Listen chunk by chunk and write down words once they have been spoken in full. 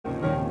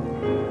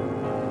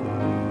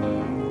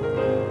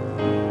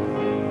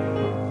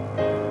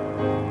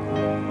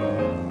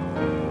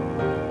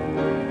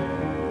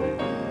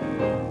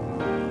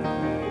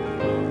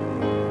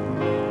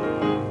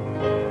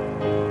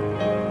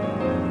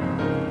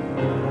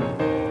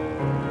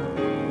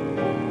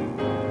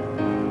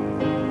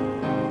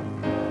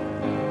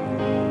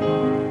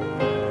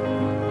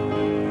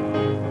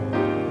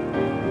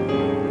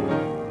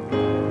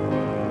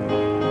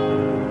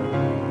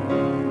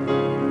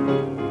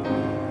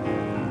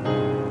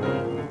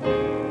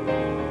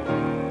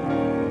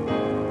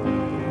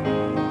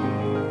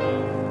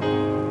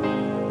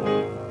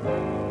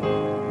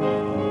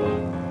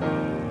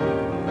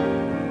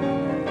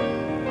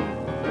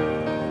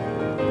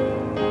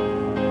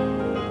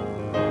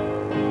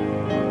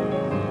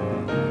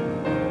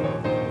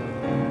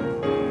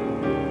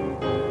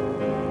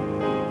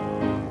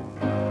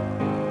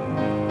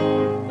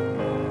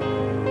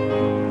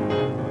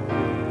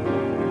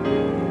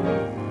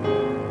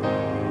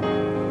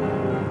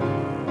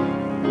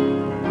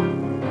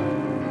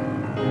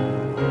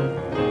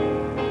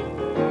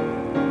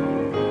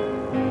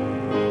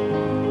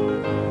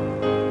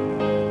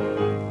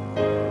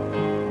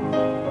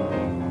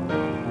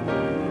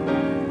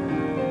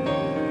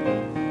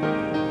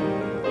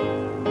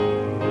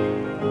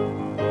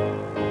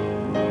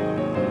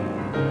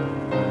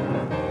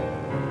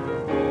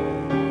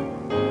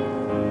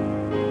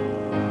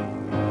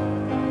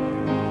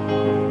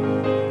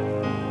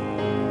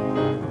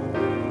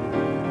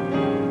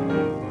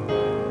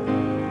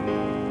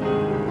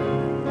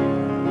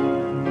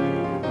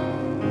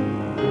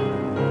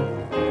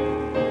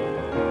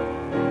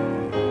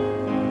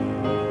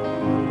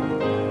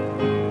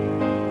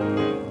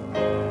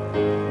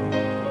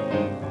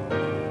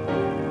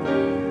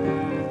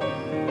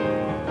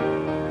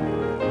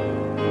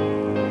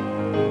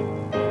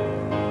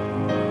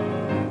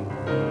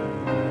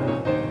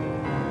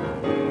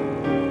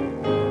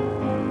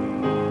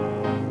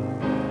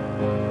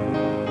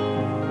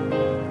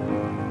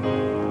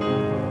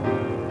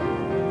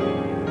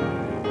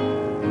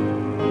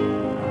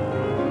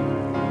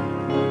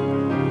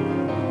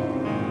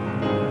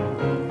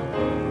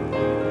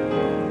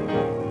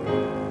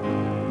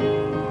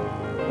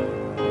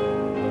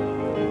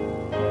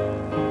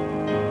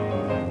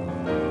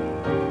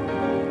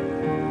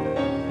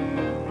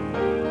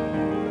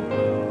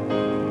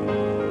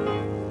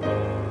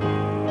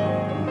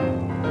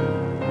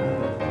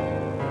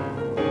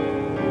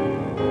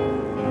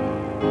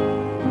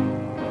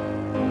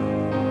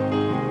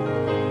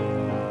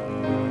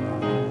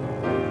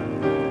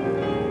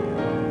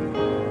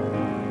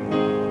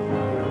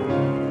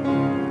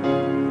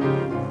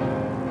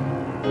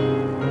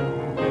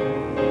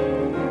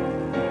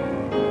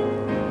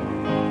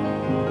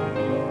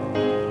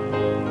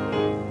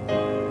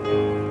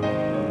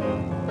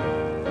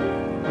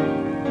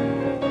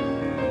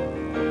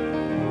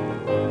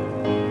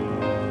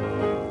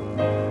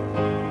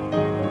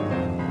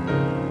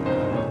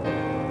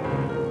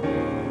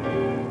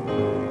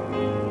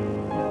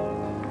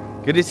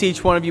Good to see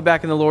each one of you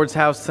back in the Lord's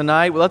house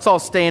tonight. Well, let's all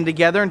stand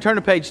together and turn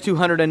to page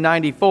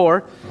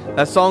 294.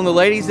 That song the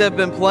ladies have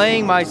been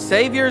playing, My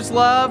Savior's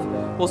Love.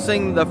 We'll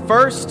sing the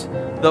first,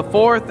 the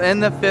fourth,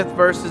 and the fifth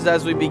verses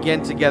as we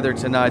begin together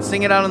tonight.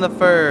 Sing it out on the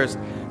first.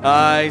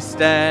 I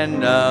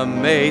stand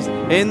amazed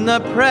in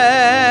the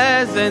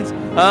presence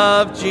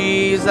of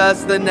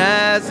Jesus the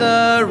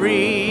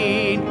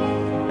Nazarene,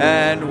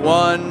 and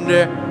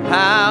wonder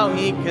how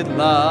he could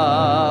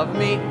love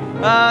me,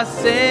 a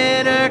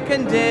sinner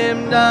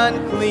condemned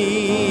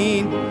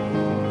unclean.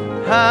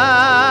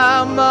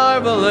 How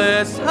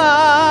marvelous,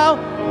 how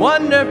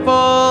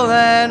wonderful,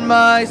 and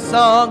my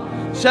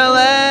song shall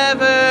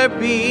ever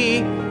be.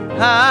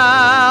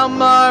 How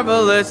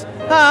marvelous,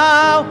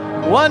 how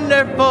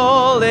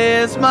wonderful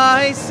is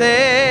my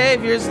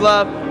Savior's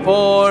love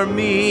for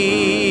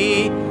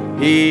me.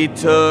 He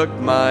took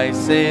my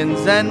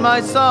sins and my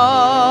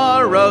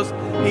sorrows,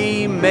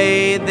 He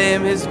made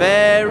them His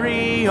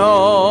very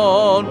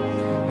own.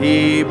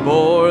 He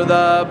bore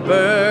the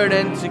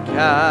burden to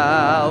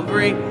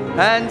Calvary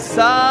and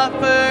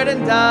suffered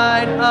and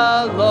died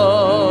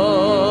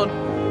alone.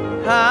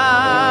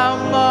 How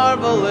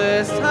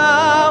marvelous,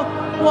 how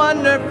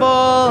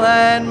wonderful,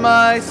 and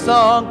my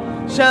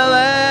song shall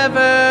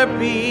ever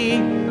be.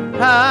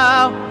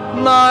 How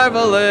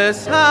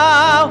marvelous,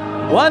 how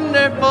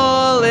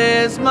wonderful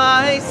is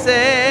my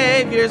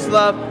Savior's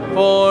love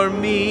for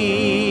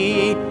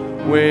me.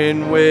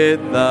 When with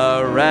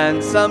the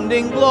ransomed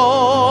in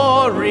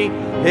glory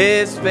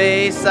His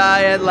face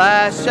I at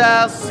last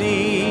shall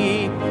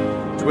see,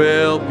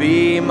 'twill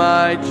be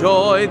my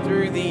joy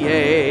through the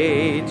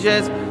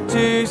ages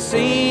to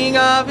sing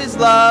of His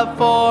love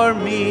for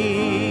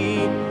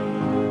me.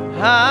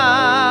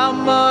 How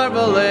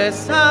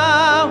marvelous,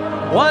 how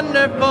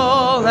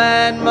wonderful,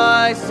 and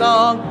my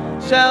song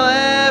shall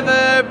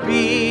ever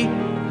be.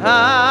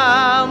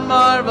 How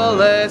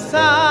marvelous,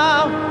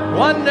 how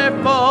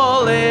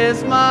wonderful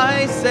is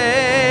my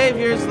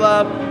Savior's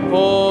love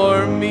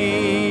for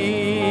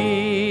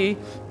me.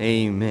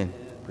 Amen.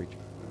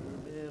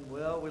 Amen.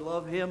 Well, we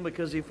love Him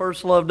because He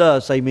first loved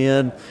us.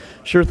 Amen.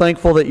 Sure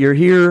thankful that you're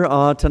here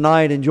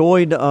tonight.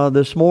 Enjoyed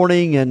this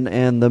morning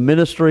and the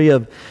ministry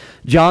of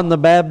John the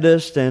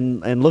Baptist,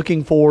 and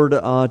looking forward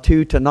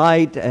to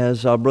tonight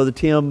as Brother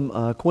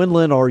Tim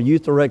Quinlan, our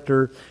youth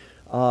director,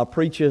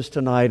 preaches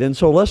tonight. And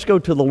so let's go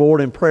to the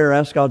Lord in prayer,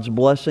 ask God's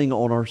blessing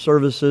on our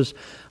services.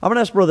 I'm going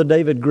to ask Brother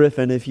David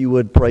Griffin if you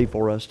would pray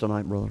for us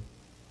tonight, brother.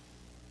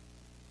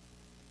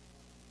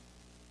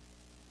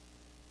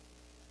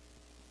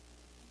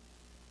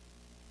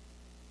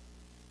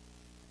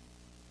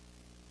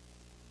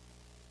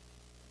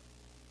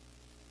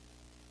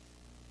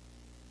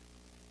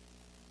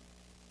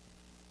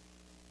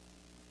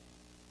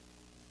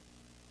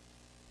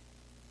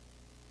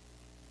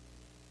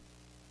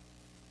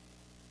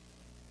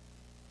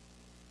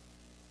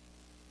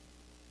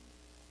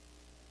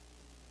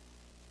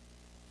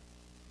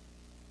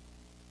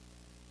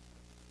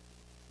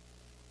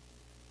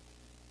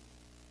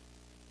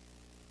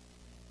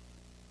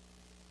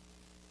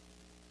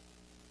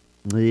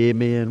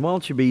 Amen. Why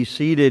don't you be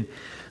seated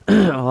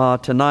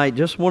tonight?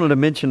 Just wanted to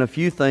mention a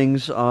few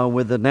things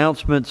with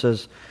announcements.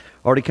 As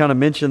already kind of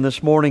mentioned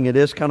this morning, it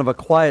is kind of a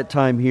quiet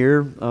time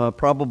here,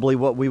 probably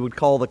what we would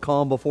call the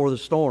calm before the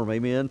storm.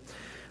 Amen.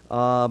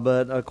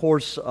 But of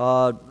course,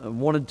 I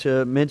wanted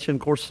to mention,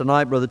 of course,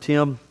 tonight, Brother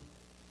Tim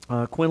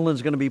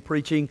Quinlan's going to be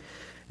preaching.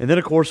 And then,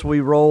 of course,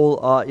 we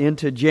roll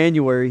into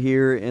January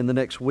here in the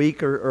next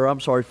week, or I'm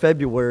sorry,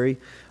 February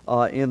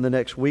in the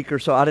next week or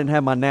so. I didn't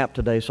have my nap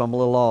today, so I'm a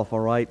little off,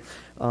 all right?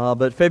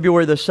 But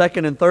February the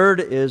 2nd and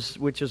 3rd,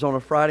 which is on a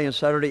Friday and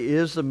Saturday,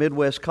 is the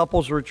Midwest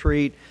Couples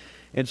Retreat.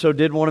 And so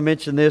did want to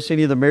mention this.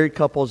 Any of the married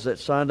couples that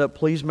signed up,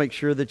 please make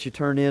sure that you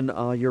turn in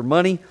your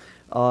money.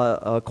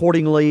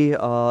 Accordingly,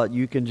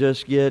 you can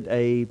just get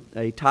a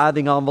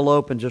tithing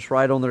envelope and just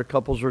write on their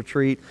couples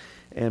retreat,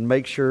 and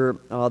make sure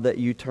that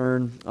you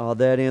turn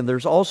that in.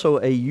 There's also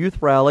a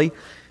youth rally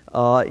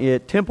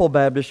at Temple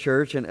Baptist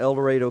Church in El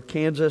Dorado,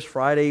 Kansas,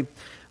 Friday,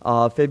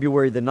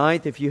 February the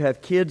 9th. If you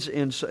have kids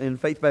in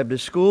Faith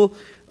Baptist School,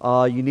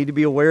 you need to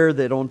be aware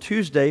that on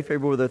Tuesday,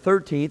 February the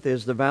 13th,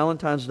 is the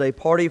Valentine's Day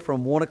party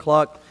from 1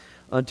 o'clock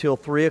until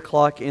 3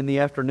 o'clock in the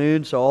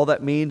afternoon. So all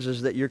that means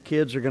is that your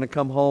kids are going to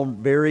come home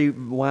very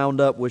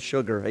wound up with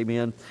sugar.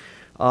 Amen.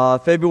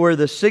 February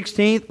the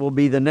 16th will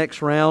be the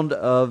next round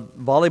of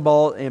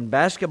volleyball and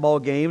basketball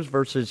games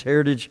versus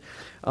Heritage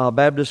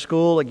Baptist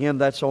School. Again,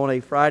 that's on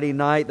a Friday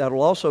night.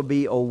 That'll also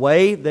be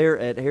away there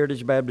at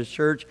Heritage Baptist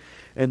Church,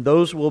 and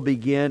those will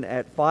begin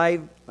at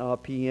 5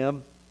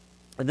 p.m.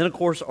 And then, of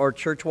course, our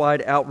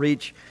church-wide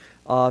outreach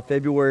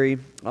February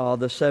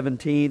the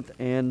 17th,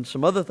 and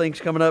some other things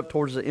coming up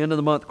towards the end of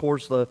the month. Of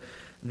course, the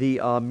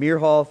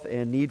Meerhoff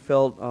and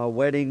Needfeld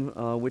wedding,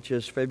 which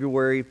is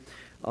February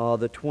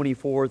the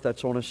 24th.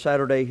 That's on a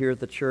Saturday here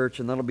at the church,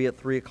 and that'll be at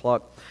 3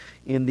 o'clock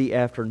in the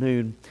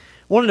afternoon.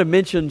 Wanted to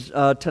mention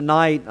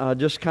tonight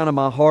just kind of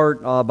my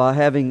heart by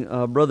having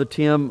Brother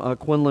Tim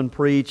Quinlan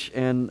preach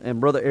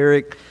and Brother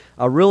Eric.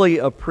 I really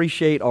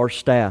appreciate our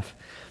staff.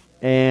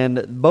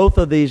 And both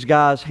of these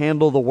guys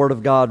handle the Word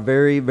of God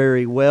very,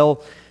 very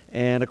well.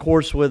 And, of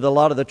course, with a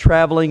lot of the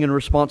traveling and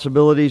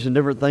responsibilities and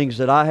different things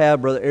that I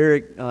have, Brother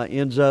Eric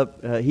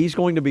he's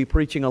going to be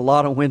preaching a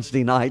lot on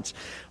Wednesday nights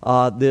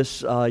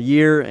this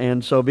year.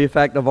 And so, in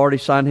fact, I've already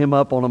signed him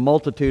up on a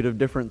multitude of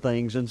different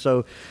things. And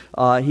so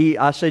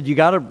I said, you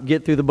got to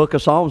get through the book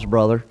of Psalms,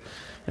 brother.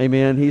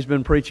 Amen. He's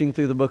been preaching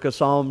through the book of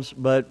Psalms.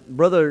 But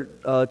Brother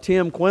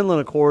Tim Quinlan,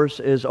 of course,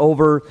 is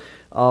over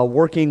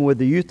working with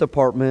the youth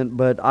department,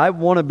 but I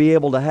want to be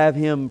able to have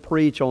him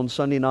preach on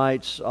Sunday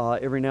nights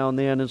every now and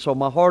then. And so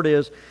my heart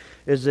is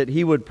that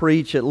he would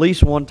preach at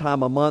least one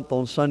time a month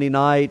on Sunday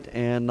night,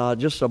 and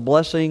just a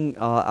blessing.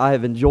 I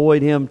have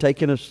enjoyed him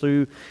taking us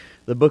through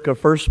the book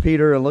of 1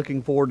 Peter and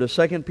looking forward to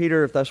 2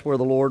 Peter if that's where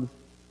the Lord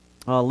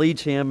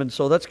leads him. And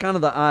so that's kind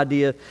of the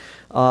idea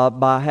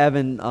by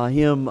having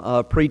him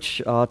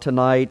preach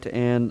tonight.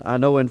 And I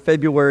know in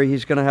February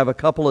he's going to have a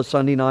couple of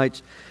Sunday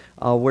nights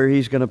where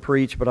he's going to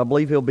preach, but I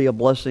believe he'll be a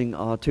blessing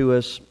to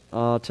us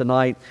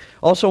tonight.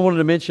 Also wanted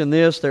to mention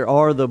this. There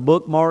are the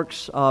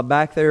bookmarks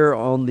back there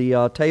on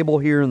the table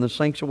here in the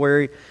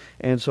sanctuary,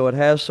 and so it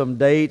has some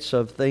dates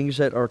of things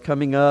that are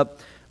coming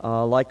up,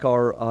 like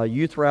our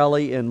youth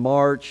rally in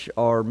March,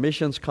 our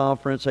missions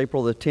conference,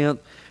 April the 10th,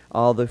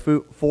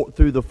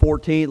 through the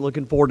 14th.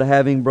 Looking forward to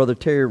having Brother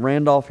Terry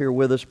Randolph here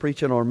with us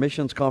preaching our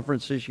missions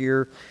conference this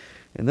year.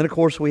 And then, of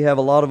course, we have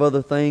a lot of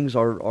other things,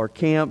 our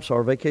camps,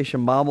 our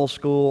vacation Bible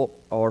school,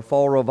 our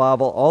fall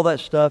revival. All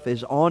that stuff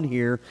is on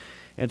here.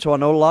 And so I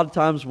know a lot of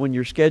times when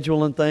you're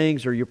scheduling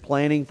things or you're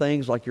planning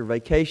things like your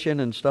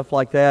vacation and stuff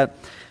like that,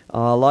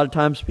 a lot of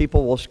times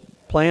people will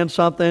plan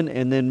something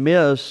and then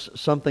miss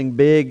something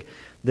big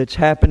that's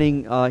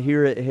happening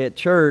here at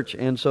church.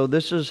 And so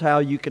this is how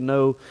you can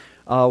know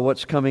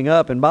what's coming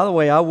up. And by the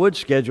way, I would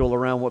schedule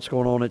around what's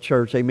going on at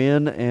church.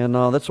 Amen. And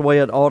that's the way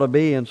it ought to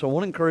be. And so I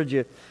want to encourage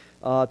you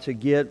to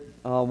get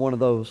one of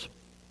those.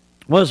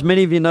 Well, as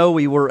many of you know,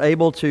 we were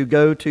able to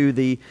go to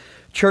the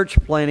church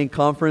planning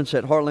conference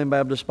at Heartland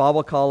Baptist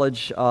Bible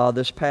College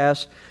this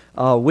past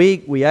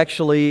week. We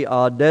actually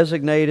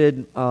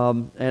designated,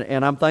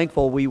 and I'm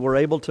thankful we were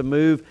able to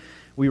move.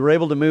 We were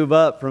able to move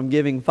up from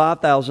giving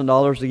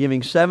 $5,000 to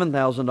giving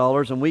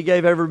 $7,000, and we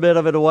gave every bit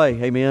of it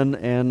away. Amen.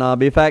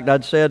 And in fact,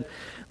 I'd said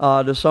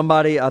to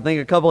somebody, I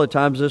think a couple of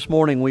times this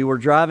morning, we were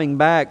driving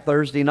back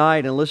Thursday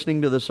night and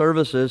listening to the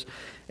services,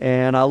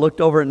 and I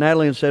looked over at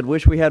Natalie and said,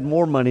 wish we had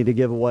more money to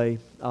give away.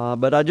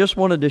 But I just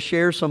wanted to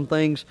share some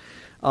things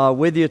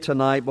with you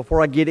tonight.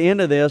 Before I get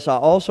into this, I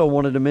also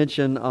wanted to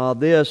mention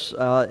this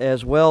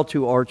as well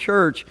to our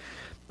church,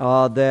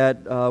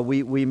 that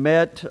we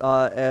met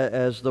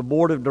as the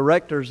board of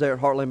directors there at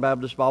Heartland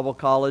Baptist Bible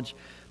College,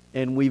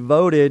 and we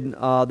voted.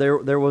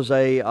 There was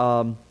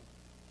a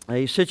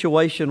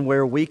situation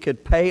where we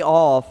could pay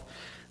off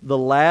the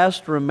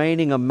last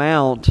remaining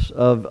amount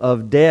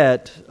of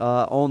debt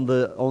on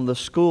the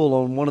school,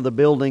 on one of the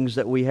buildings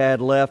that we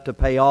had left to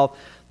pay off,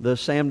 the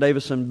Sam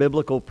Davison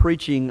Biblical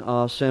Preaching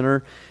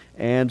Center.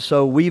 And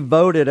so we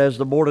voted as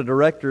the board of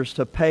directors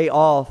to pay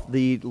off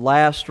the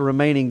last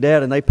remaining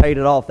debt, and they paid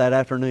it off that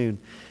afternoon.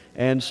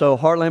 And so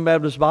Heartland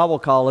Baptist Bible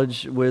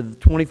College,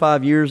 with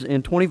 25 years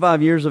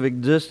of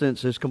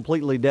existence, is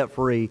completely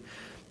debt-free.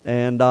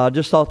 And I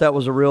just thought that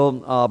was a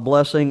real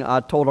blessing. I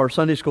told our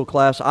Sunday school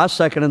class, I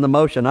second in the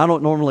motion. I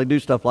don't normally do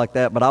stuff like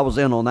that, but I was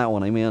in on that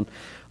one, amen.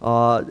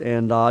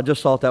 And I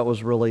just thought that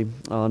was really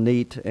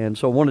neat, and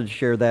so I wanted to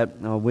share that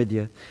with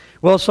you.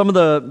 Well, some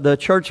of the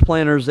church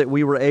planners that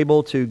we were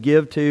able to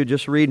give to,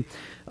 just read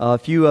a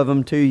few of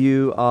them to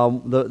you.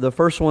 The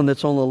first one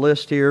that's on the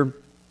list here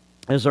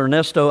is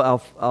Ernesto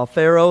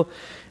Alfaro.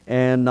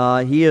 And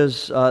he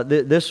is.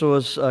 This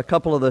was a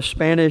couple of the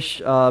Spanish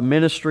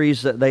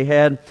ministries that they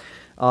had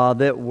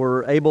that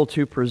were able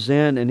to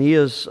present, and he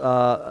is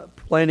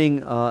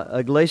planning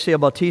Iglesia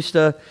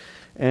Bautista,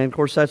 and of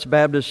course that's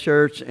Baptist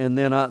Church, and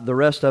then the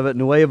rest of it,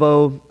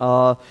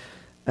 Nuevo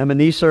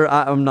Ebenezer.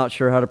 I'm not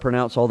sure how to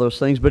pronounce all those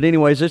things, but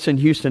anyways, it's in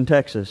Houston,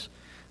 Texas.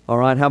 All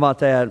right, how about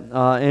that?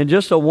 And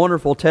just a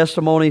wonderful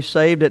testimony,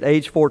 saved at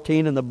age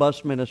 14 in the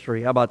bus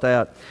ministry. How about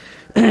that?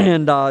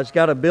 And it's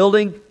got a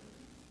building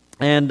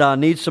and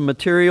needs some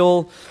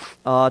material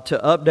to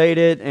update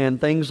it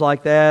and things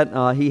like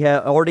that. He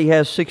already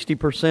has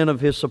 60%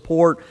 of his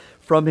support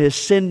from his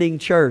sending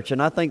church,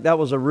 and I think that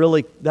was a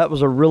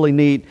really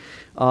neat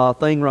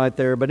thing right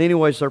there. But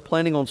anyways, they're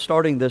planning on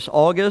starting this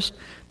August,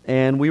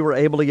 and we were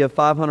able to give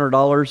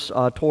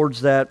 $500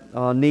 towards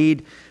that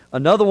need.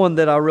 Another one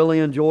that I really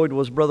enjoyed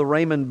was Brother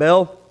Raymond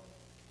Bell,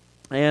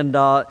 and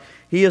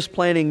he is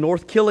planning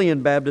North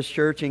Killian Baptist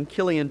Church in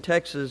Killian,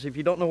 Texas. If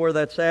you don't know where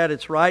that's at,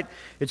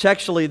 it's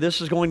actually,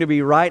 this is going to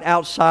be right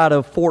outside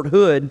of Fort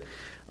Hood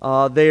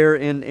there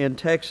in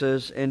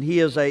Texas. And he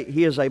is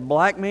a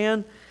black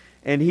man,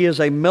 and he is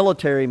a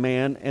military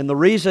man. And the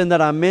reason that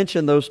I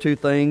mention those two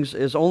things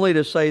is only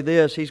to say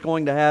this: he's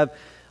going to have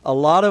a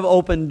lot of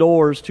open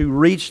doors to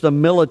reach the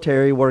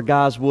military where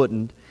guys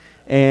wouldn't.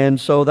 And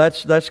so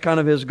that's kind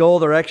of his goal.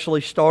 They're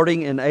actually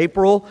starting in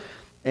April.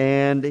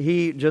 and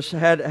he just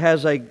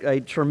has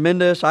a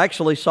tremendous. I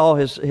actually saw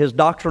his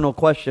doctrinal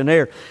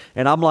questionnaire,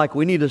 and I'm like,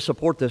 we need to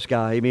support this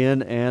guy,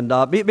 amen. And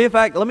in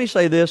fact, let me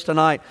say this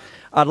tonight.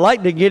 I'd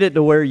like to get it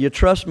to where you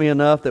trust me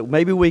enough that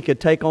maybe we could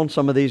take on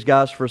some of these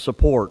guys for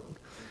support,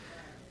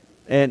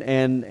 and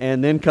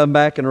then come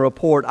back and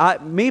report.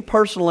 Me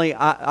personally,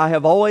 I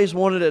have always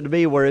wanted it to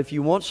be where if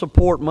you want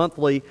support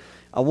monthly,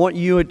 I want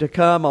you to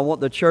come. I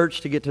want the church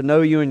to get to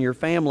know you and your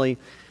family.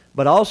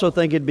 But I also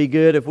think it'd be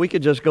good if we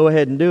could just go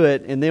ahead and do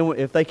it, and then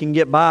if they can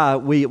get by,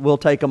 we'll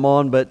take them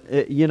on. But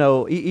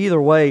either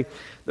way,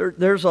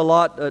 there's a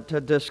lot to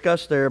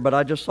discuss there. But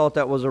I just thought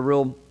that was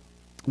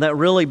that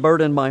really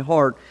burdened my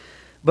heart.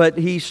 But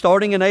he's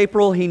starting in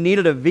April. He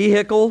needed a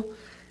vehicle,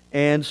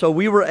 and so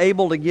we were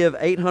able to give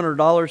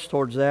 $800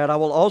 towards that. I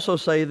will also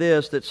say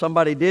this, that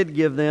somebody did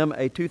give them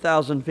a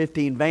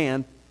 2015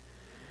 van,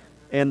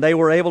 and they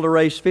were able to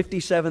raise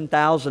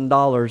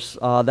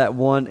 $57,000 that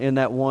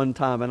one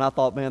time. And I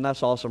thought, man,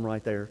 that's awesome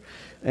right there.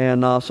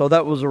 And so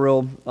that was a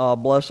real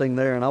blessing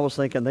there. And I was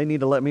thinking, they need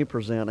to let me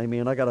present.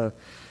 Amen. I got a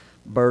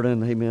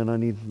burden. Amen. I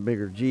need a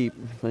bigger Jeep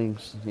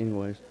things.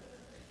 Anyways.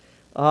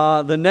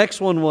 The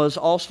next one was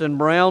Austin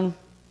Brown.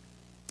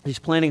 He's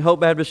planting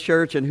Hope Baptist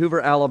Church in Hoover,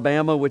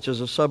 Alabama, which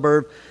is a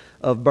suburb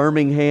of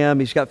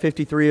Birmingham. He's got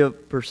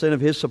 53% of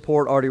his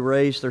support already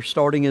raised. They're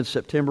starting in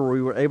September.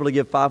 We were able to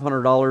give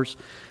 $500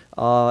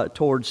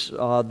 towards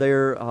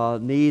their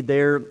need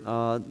there.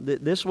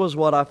 This was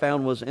what I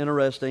found was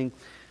interesting.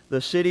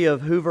 The city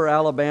of Hoover,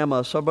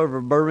 Alabama, a suburb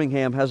of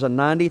Birmingham, has a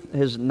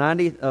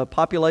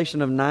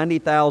population of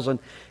 90,000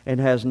 and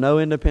has no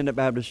independent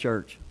Baptist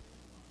church.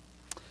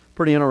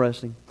 Pretty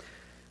interesting.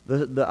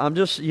 I'm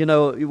just,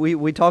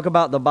 we talk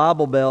about the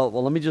Bible Belt.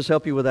 Well, let me just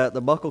help you with that. The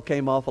buckle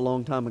came off a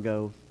long time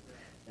ago,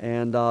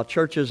 and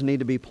churches need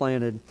to be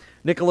planted.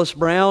 Nicholas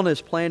Brown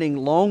is planting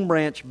Long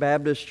Branch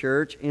Baptist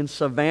Church in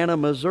Savannah,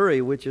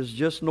 Missouri, which is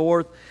just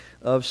north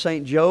of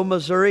St. Joe,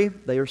 Missouri.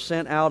 They are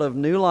sent out of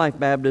New Life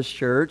Baptist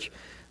Church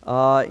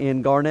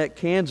in Garnett,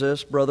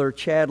 Kansas. Brother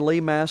Chad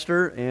Lee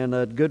Master, and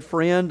a good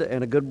friend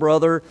and a good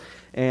brother,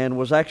 and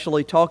was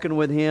actually talking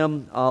with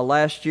him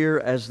last year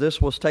as this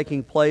was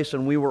taking place,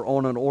 and we were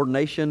on an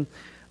ordination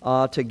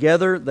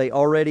together. They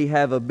already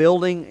have a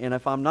building, and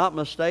if I'm not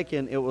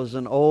mistaken, it was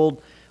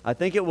I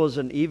think it was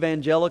an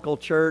evangelical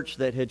church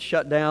that had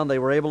shut down. They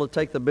were able to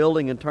take the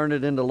building and turn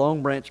it into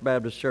Long Branch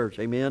Baptist Church.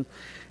 Amen.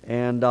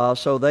 And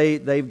so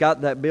they've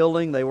got that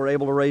building. They were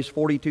able to raise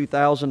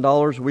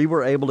 $42,000. We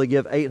were able to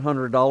give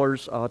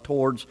 $800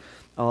 towards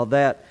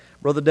that.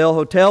 Brother Del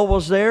Hotel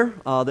was there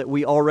that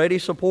we already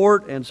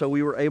support, and so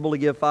we were able to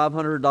give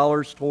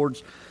 $500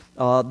 towards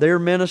their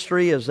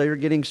ministry as they're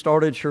getting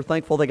started. Sure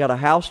thankful they got a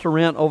house to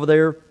rent over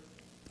there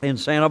in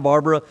Santa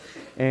Barbara,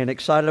 and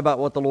excited about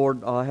what the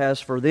Lord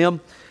has for them.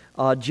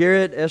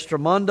 Jared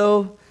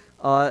Estramato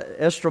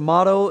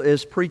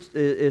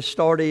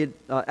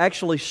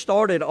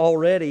started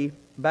already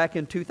back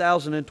in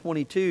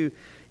 2022.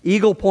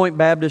 Eagle Point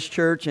Baptist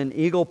Church in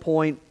Eagle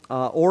Point,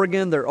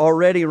 Oregon. They're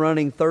already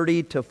running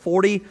 30 to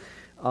 40.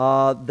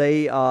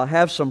 They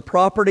have some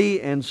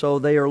property, and so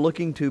they are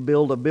looking to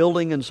build a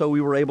building, and so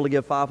we were able to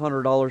give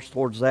 $500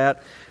 towards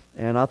that.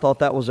 And I thought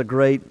that was a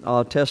great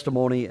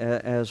testimony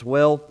as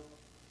well.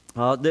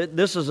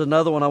 This is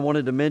another one I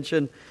wanted to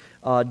mention.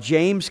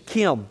 James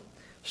Kim,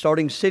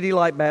 starting City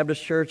Light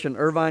Baptist Church in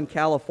Irvine,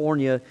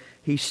 California.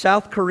 He's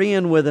South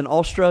Korean with an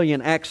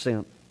Australian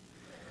accent.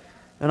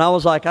 And I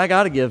was like, I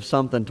got to give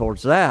something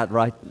towards that,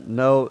 right?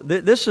 No,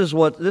 this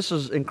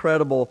is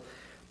incredible.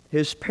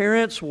 His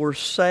parents were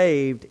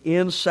saved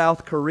in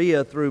South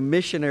Korea through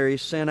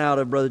missionaries sent out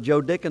of Brother Joe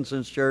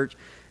Dickinson's church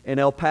in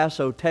El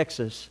Paso,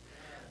 Texas.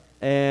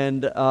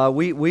 And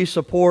we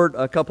support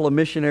a couple of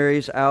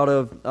missionaries out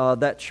of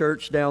that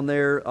church down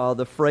there,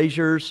 the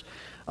Frasers,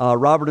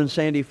 Robert and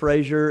Sandy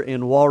Fraser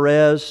in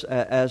Juarez,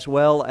 as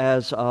well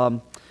as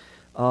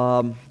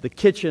the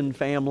Kitchen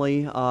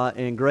family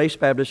in Grace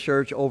Baptist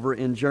Church over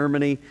in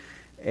Germany.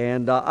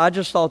 And I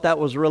just thought that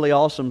was really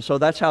awesome. So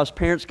that's how his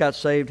parents got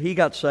saved. He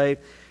got saved.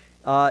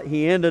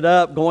 He ended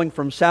up going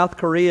from South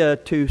Korea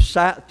to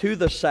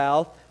the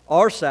south,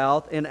 our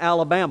south, in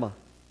Alabama.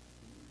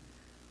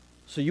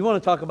 So you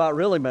want to talk about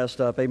really messed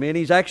up, amen?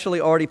 He's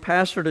actually already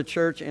pastored a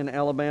church in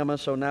Alabama,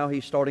 so now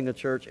he's starting a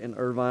church in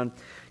Irvine,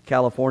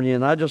 California.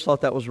 And I just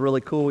thought that was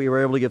really cool. We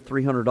were able to give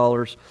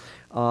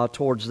 $300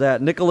 towards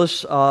that.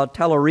 Nicholas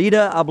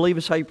Talarita, I believe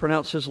is how you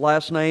pronounce his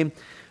last name.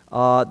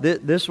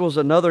 This was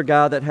another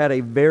guy that had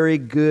a very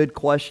good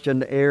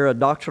questionnaire, a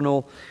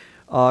doctrinal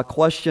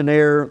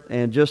questionnaire,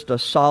 and just a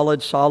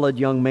solid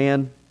young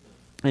man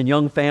and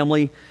young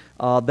family.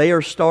 They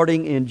are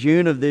starting in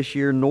June of this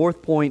year,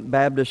 North Point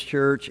Baptist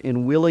Church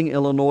in Wheeling,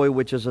 Illinois,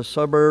 which is a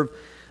suburb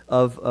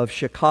of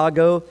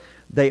Chicago.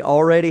 They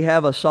already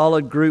have a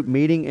solid group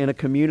meeting in a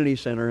community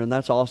center, and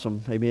that's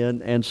awesome.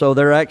 Amen. And so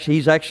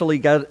he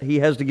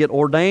has to get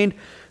ordained.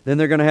 Then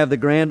they're going to have the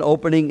grand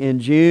opening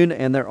in June,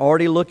 and they're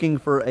already looking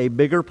for a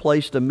bigger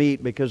place to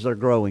meet because they're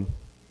growing.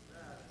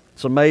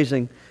 It's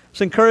amazing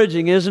It's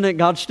encouraging, isn't it?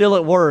 God's still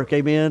at work,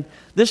 amen.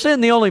 This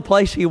isn't the only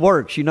place He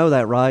works, you know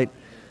that, right?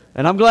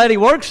 And I'm glad He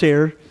works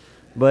here,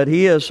 but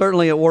He is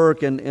certainly at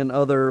work in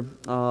other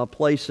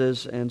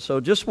places. And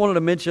so just wanted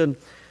to mention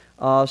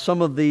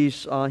some of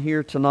these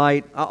here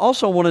tonight. I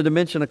also wanted to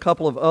mention a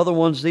couple of other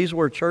ones. These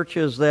were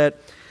churches that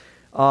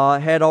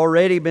had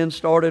already been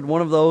started.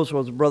 One of those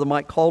was Brother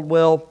Mike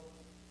Caldwell,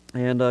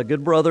 and a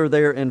good brother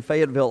there in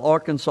Fayetteville,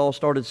 Arkansas,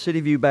 started City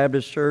View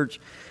Baptist Church.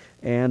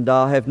 And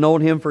I have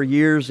known him for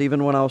years,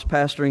 even when I was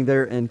pastoring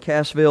there in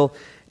Cassville.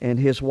 And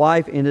his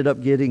wife ended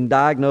up getting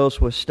diagnosed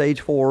with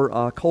stage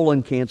 4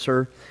 colon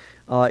cancer.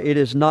 It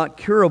is not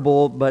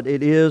curable, but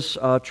it is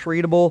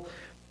treatable.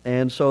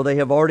 And so they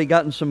have already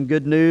gotten some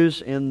good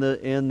news in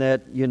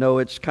that, you know,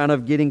 it's kind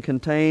of getting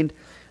contained.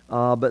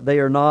 But they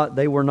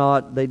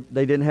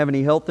didn't have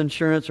any health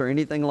insurance or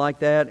anything like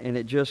that. And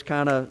it just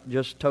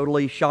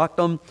totally shocked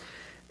them.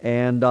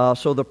 And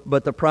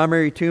but the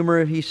primary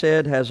tumor, he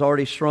said, has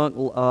already shrunk.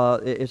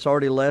 It's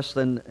already less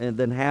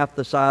than half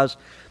the size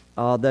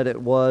that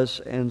it was.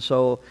 And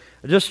so,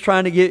 just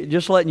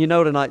letting you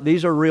know tonight,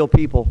 these are real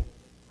people,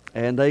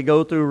 and they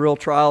go through real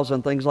trials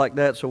and things like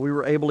that. So we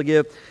were able to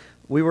give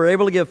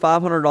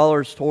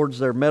 $500 towards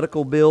their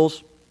medical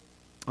bills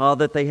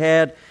that they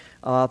had.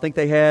 I think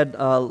they had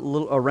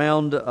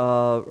around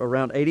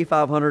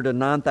 $8,500 to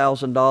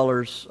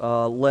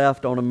 $9,000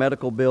 left on a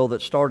medical bill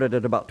that started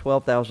at about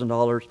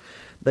 $12,000.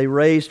 They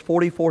raised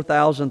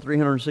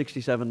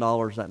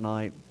 $44,367 that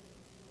night.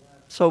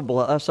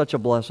 That's such a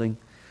blessing.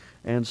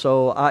 And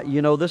so,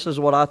 this is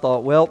what I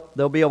thought. Well,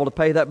 they'll be able to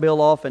pay that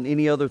bill off, and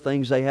any other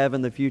things they have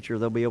in the future,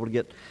 they'll be able to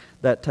get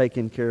that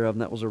taken care of,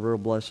 and that was a real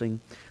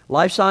blessing.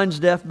 Life Signs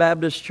Deaf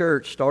Baptist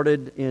Church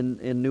started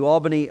in New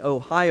Albany,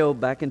 Ohio,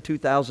 back in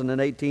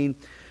 2018.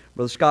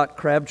 Brother Scott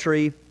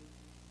Crabtree.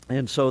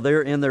 And so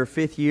they're in their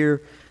 5th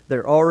year.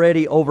 They're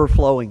already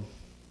overflowing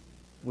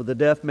with the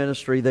deaf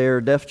ministry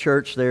there, deaf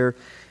church there.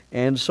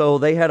 And so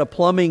they had a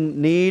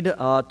plumbing need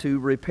to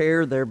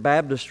repair their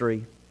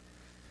baptistry.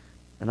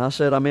 And I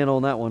said, I'm in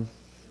on that one.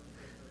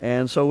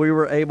 And so we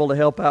were able to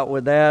help out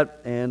with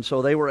that. And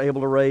so they were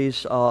able to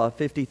raise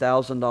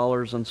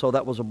 $50,000. And so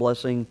that was a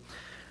blessing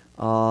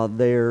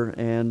there.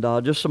 And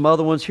just some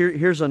other ones.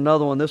 Here's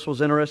another one. This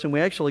was interesting. We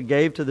actually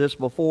gave to this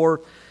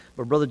before.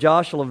 But Brother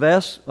Josh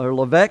Levesque,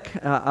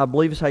 I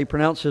believe is how you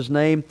pronounce his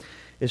name,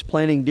 is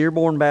planting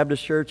Dearborn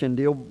Baptist Church in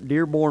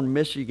Dearborn,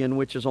 Michigan,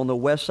 which is on the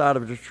west side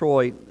of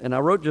Detroit. And I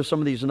wrote just some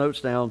of these notes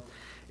down.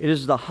 It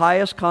is the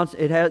highest.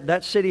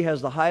 That city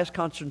has the highest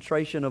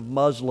concentration of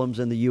Muslims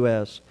in the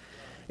U.S.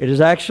 It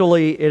is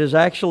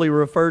actually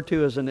referred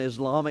to as an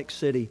Islamic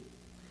city.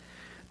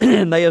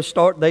 And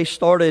they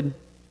started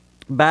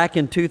back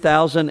in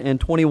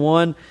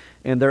 2021,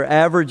 and they're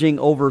averaging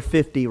over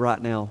 50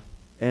 right now.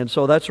 And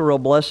so that's a real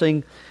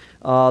blessing.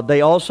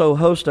 They also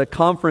host a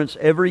conference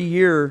every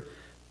year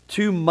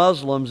to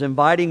Muslims,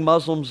 inviting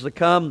Muslims to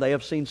come. They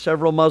have seen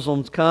several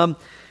Muslims come.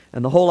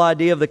 And the whole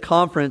idea of the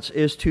conference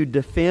is to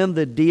defend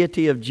the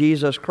deity of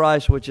Jesus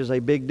Christ, which is a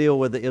big deal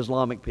with the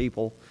Islamic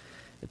people,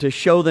 to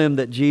show them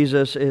that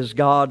Jesus is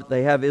God.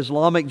 They have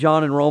Islamic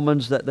John and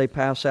Romans that they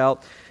pass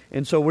out.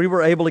 And so we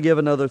were able to give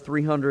another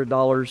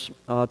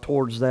 $300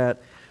 towards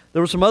that.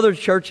 There were some other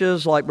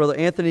churches like Brother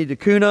Anthony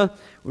DeCuna.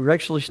 We were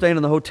actually staying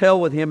in the hotel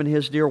with him and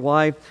his dear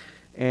wife.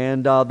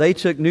 And they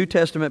took New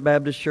Testament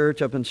Baptist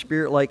Church up in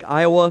Spirit Lake,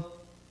 Iowa.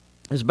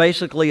 It's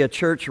basically a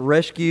church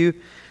rescue.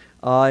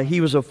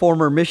 He was a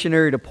former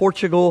missionary to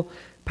Portugal,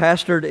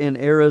 pastored in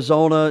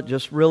Arizona,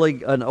 just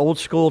really an old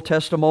school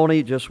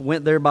testimony, just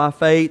went there by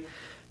faith.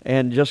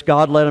 And just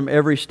God led him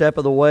every step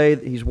of the way.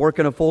 He's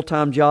working a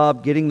full-time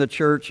job, getting the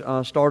church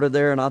started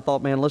there. And I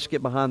thought, man, let's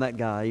get behind that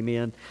guy.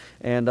 Amen.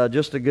 And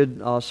just a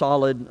good,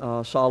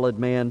 solid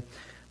man.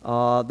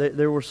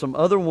 There were some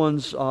other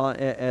ones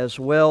as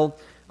well.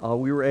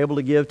 We were able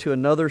to give to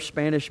another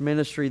Spanish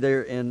ministry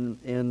there in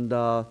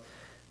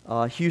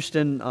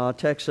Houston,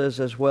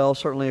 Texas as well.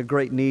 Certainly a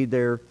great need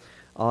there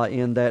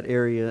in that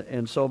area.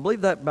 And so I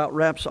believe that about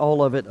wraps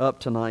all of it up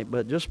tonight.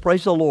 But just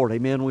praise the Lord.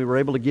 Amen. We were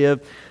able to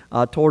give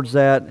towards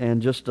that,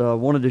 and just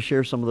wanted to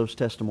share some of those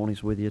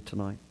testimonies with you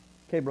tonight.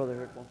 Okay, Brother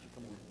Eric, why don't you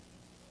come on?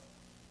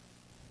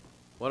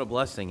 What a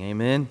blessing.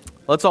 Amen.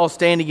 Let's all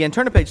stand again.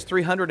 Turn to page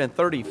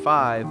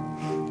 335.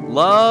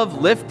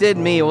 Love lifted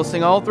me. We'll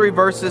sing all 3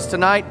 verses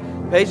tonight.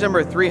 Page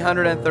number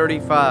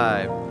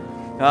 335.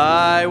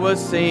 I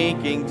was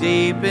sinking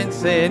deep in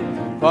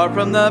sin, far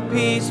from the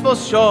peaceful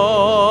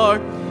shore,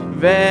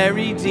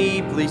 very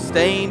deeply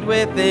stained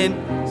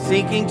within,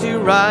 sinking to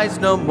rise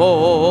no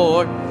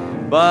more.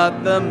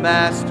 But the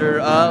master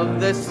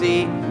of the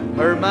sea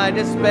heard my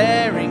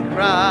despairing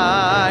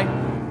cry.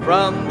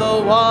 From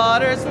the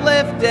waters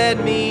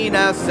lifted me,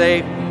 now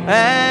safe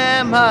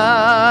am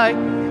I.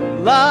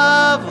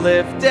 Love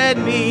lifted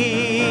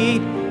me,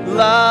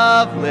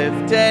 love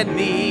lifted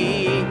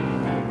me.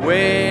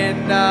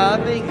 When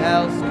nothing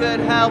else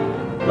could help,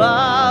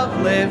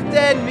 love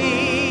lifted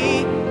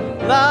me,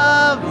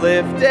 love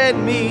lifted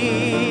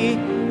me,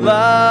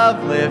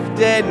 love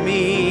lifted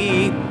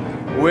me.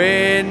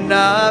 When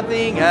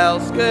nothing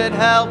else could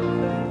help,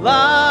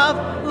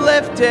 love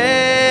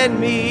lifted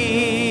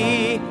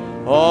me.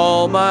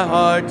 All my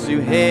heart to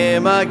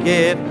Him I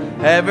give,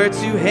 ever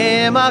to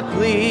Him I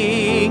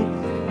cling.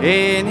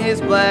 In His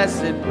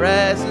blessed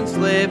presence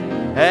live,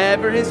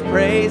 ever His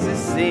praises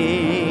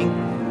sing.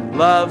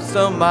 Love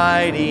so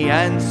mighty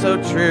and so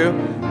true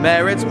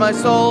merits my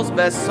soul's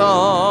best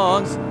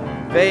songs.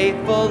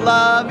 Faithful,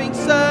 loving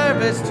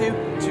service to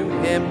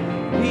Him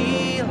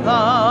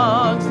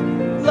belongs.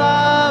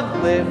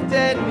 Love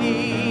lifted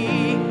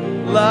me,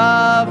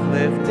 love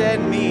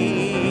lifted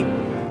me.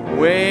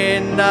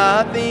 When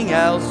nothing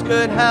else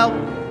could help,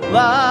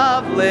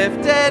 love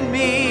lifted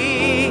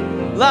me,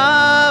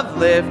 love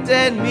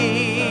lifted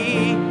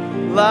me,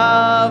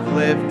 love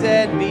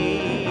lifted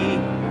me.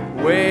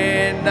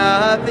 When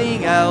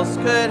nothing else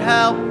could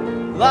help,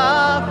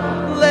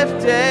 love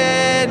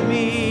lifted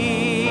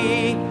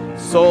me.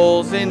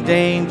 Souls in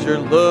danger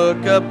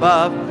look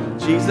above,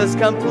 Jesus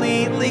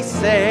completely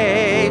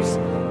saves.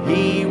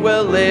 He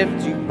will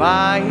lift you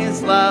by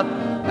His love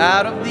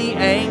out of the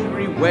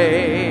angry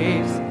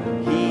waves.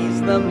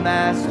 He's the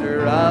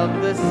master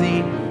of the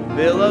sea,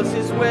 billows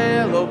His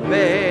will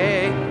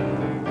obey.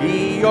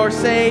 He, your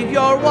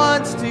Savior,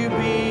 wants to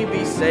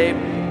be saved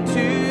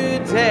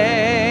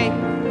today.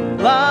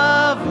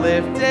 Love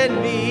lifted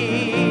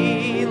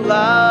me,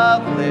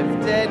 love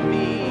lifted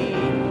me.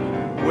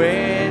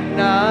 When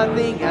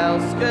nothing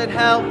else could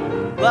help,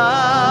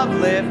 love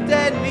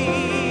lifted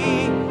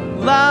me,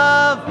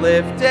 love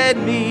lifted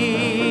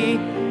me,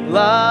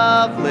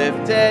 love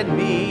lifted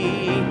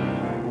me.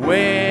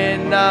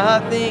 When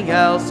nothing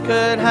else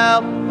could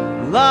help,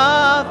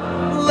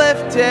 love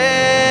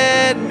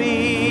lifted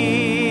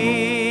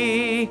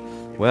me.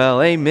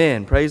 Well,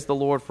 amen. Praise the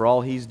Lord for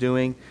all He's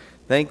doing.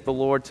 Thank the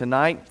Lord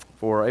tonight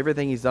for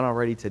everything He's done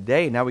already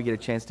today. Now we get a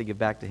chance to give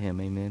back to Him.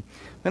 Amen.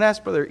 I'm going to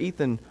ask Brother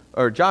Ethan,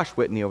 or Josh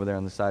Whitney over there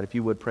on the side, if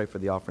you would pray for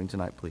the offering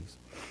tonight, please.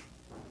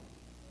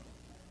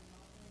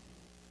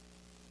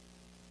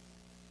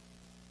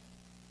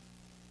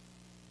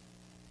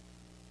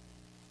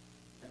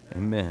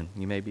 Amen.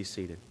 You may be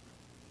seated.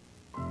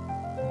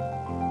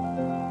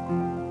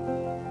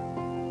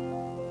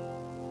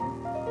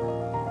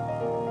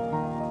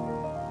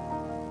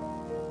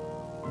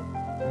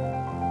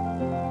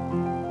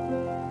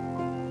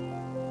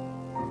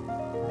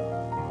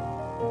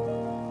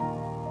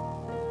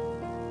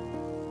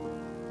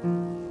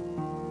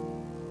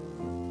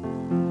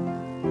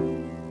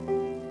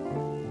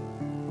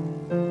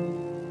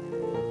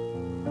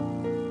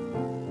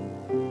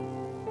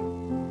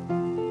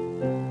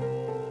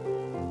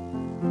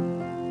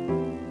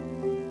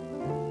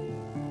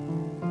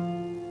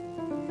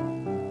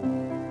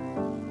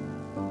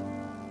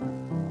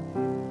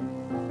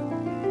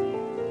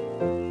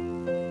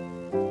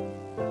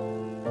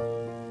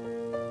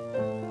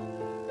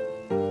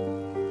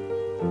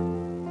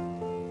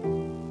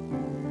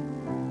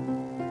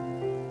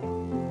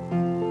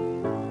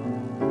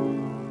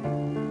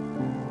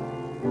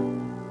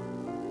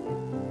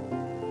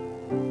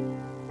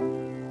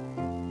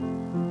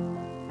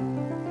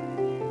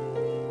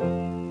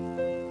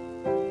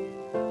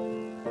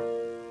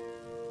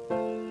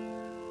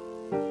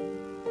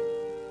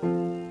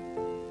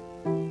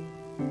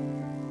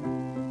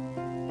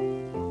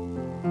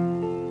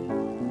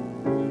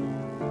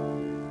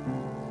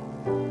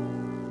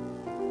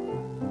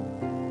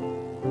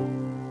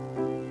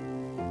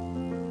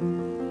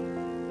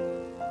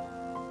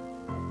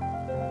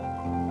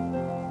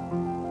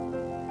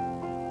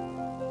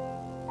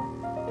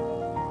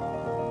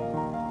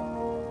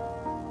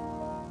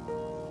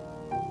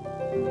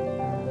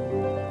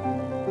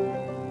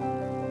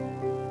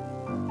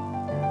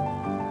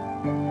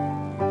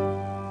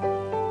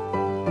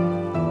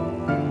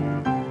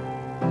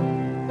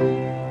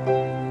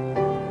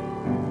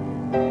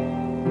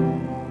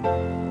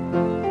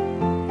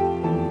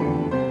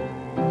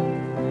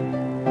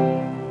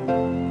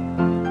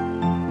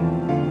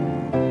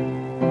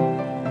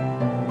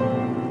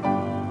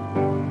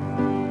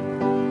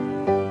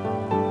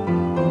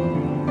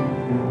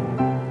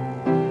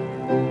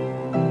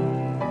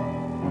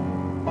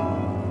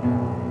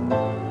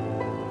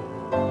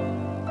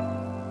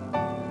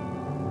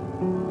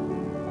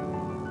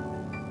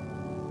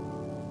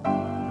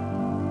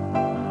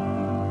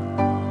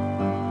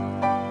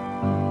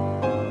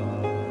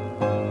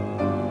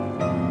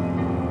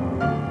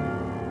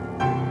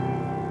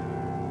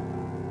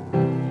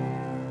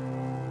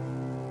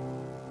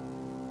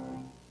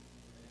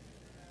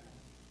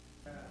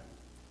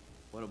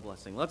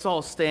 Blessing. Let's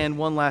all stand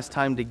one last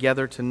time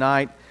together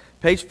tonight.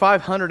 Page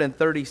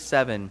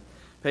 537.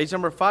 Page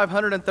number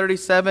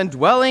 537,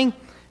 Dwelling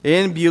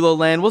in Beulah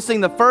Land. We'll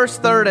sing the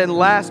first, third, and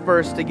last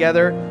verse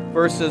together.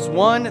 Verses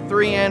 1,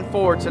 3, and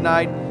 4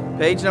 tonight.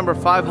 Page number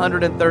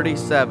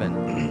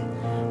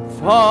 537.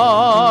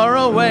 Far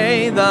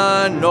away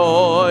the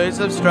noise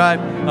of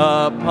strife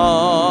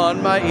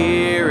upon my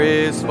ear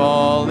is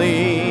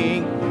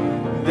falling.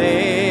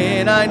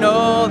 Then I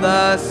know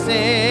the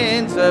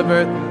sins of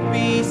earth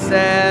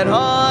beset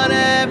on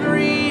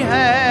every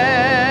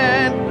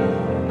hand.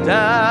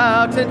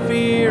 Doubt and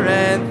fear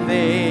and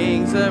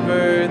things of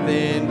earth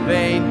in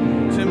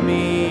vain to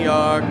me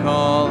are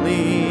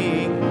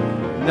calling.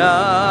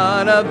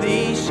 None of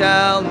these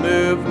shall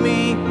move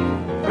me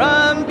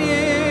from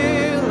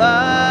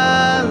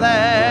Beulah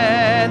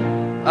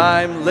land.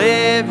 I'm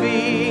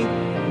living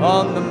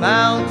on the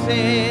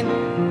mountain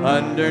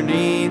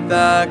underneath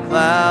the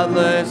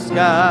cloudless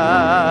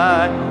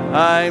sky.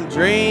 I'm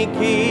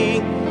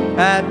drinking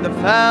at the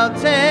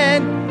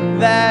fountain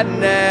that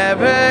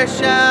never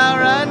shall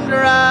run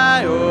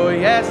dry. Oh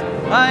yes,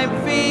 I'm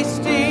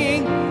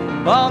feasting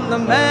on the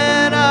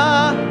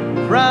manna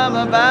from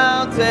a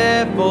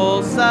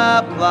bountiful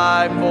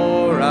supply,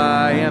 for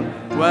I am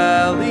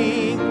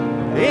dwelling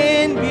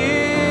in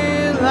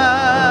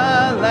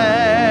Beulah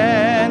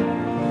land.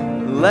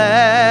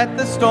 Let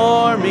the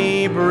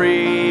stormy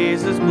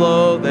breezes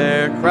blow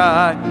their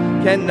cry,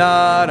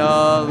 cannot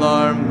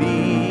alarm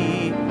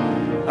me.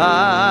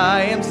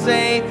 I am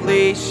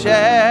safely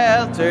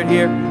sheltered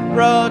here,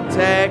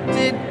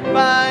 protected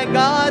by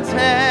God's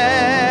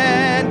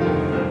hand.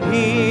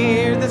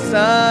 Here the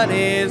sun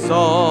is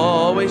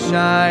always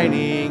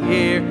shining,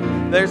 here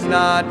there's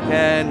naught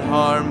can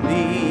harm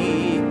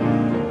me.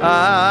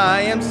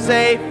 I am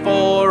safe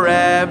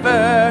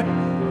forever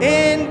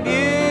in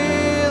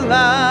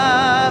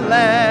Beulah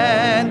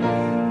land.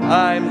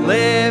 I'm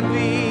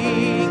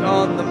living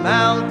on the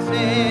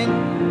mountain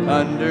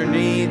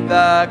underneath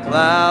the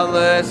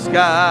cloudless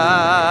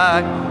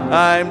sky.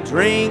 I'm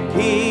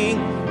drinking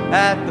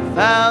at the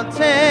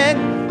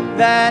fountain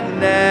that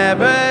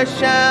never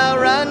shall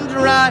run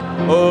dry.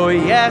 Oh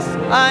yes,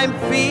 I'm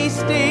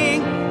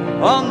feasting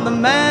on the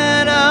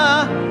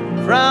manna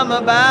from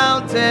a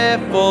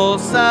bountiful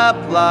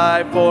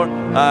supply, for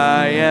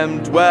I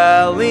am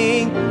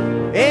dwelling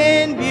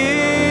in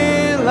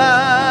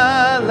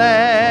Beulah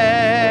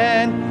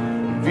land.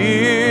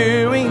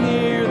 Viewing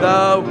here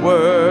the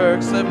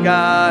works of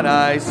God,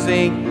 I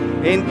sing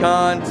in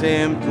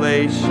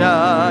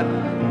contemplation.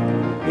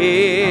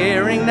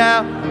 Hearing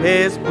now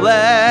his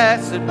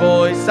blessed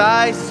voice,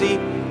 I see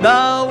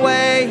the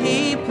way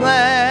he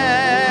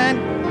planned.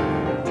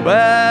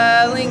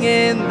 Dwelling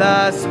in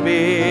the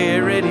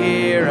Spirit,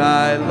 here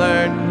I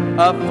learn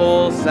a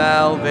full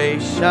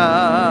salvation.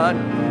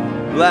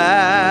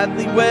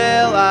 Gladly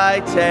will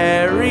I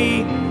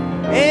tarry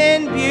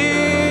in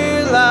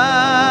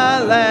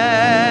Beulah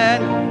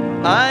land.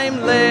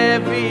 I'm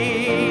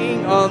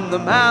living on the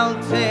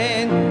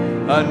mountain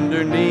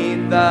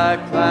underneath the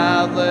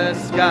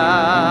cloudless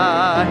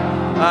sky.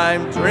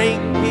 I'm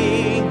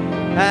drinking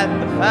at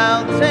the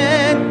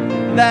fountain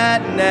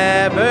that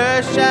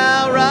never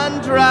shall run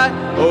dry.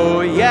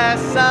 Oh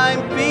yes,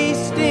 I'm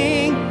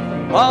feasting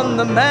on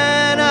the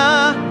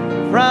manna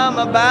from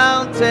a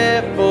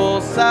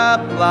bountiful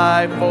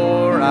supply,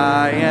 for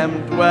I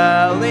am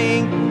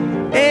dwelling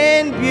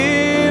in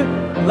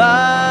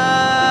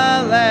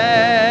Beulah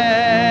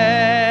land.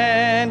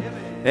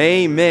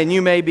 Amen.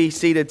 You may be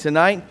seated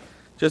tonight.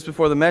 Just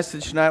before the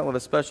message tonight, we'll have a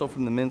special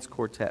from the men's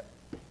quartet.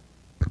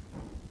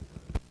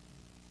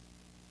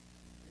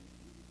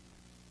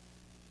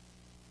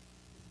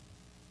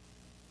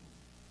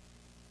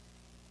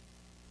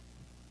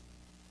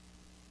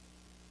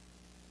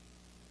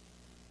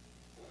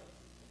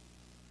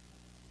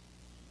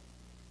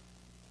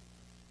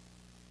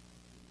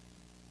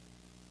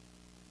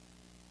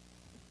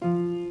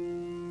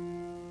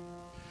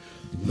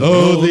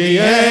 Though the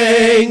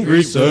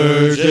angry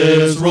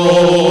surges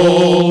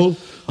roll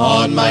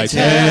on my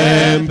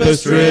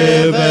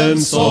tempest-driven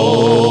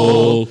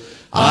soul,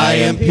 I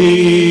am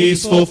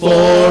peaceful,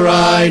 for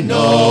I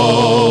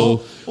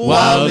know,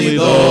 wildly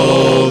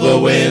though the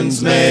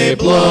winds may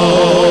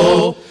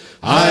blow,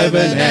 I've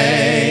an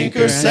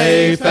anchor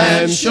safe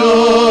and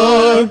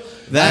sure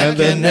that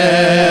can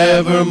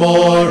never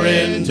more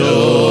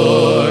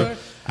endure.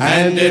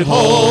 And it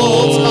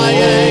holds my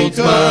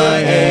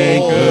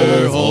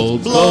anchor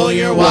holds. Blow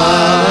your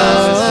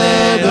wild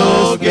sail,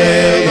 O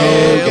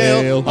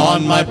gale,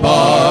 on my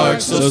bark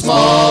so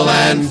small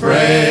and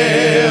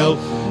frail.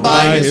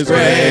 By his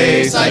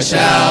grace I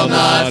shall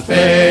not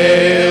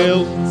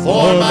fail,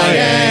 for my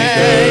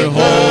anchor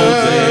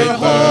holds it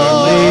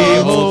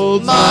firmly,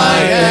 holds my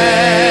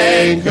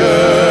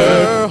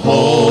anchor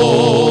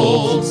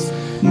holds.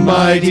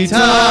 Mighty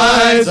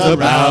tides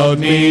around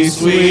me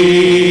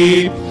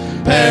sweep,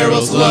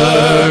 perils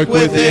lurk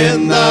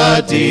within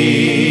the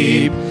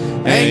deep.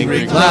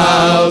 Angry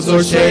clouds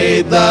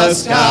o'ershade the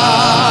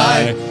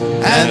sky,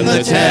 and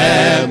the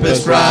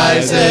tempest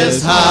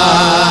rises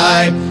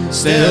high.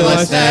 Still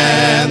I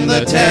stand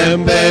the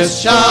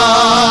tempest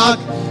shock,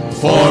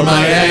 for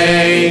my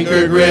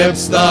anchor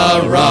grips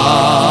the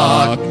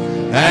rock.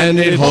 And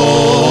it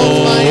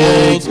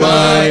holds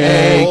my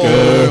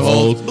anchor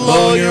holds.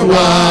 Blow your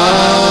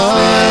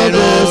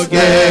wildest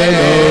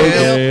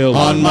gale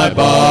on my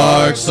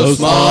bark so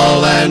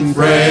small and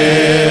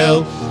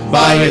frail.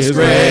 By his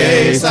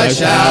grace I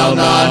shall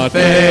not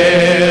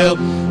fail,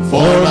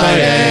 for my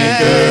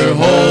anchor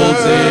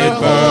holds it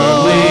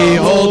firmly,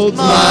 holds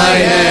my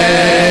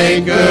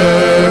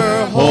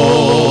anchor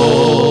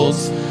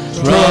holds.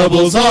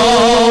 Troubles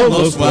all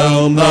almost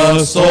whelm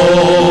the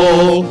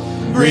soul.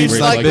 Griefs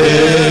like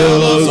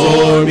billows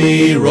o'er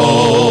me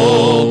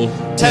roll.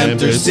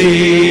 Tempters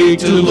seek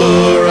to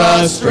lure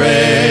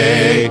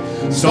astray.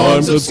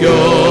 Storms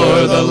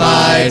obscure the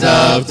light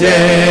of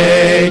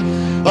day.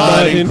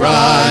 But in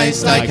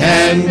Christ I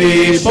can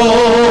be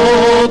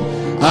bold.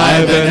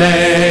 I've an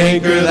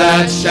anchor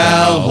that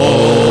shall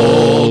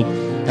hold.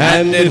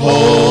 And it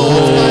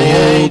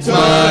holds,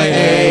 my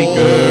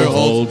anchor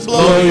holds.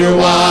 Blow your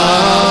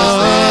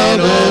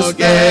wildest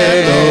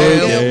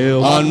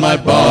gale on my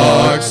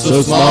bark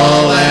so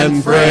small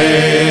and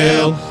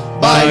frail.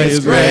 By His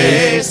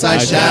grace I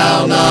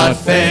shall not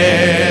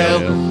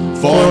fail,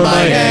 for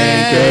my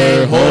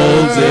anchor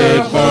holds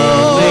it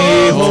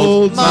firmly,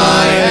 holds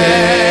my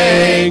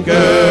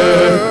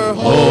anchor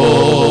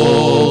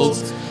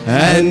holds,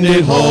 and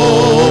it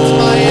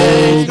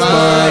holds,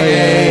 my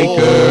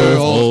anchor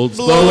holds.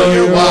 Blow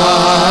your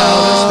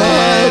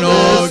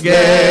wildest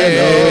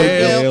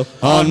gale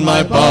on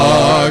my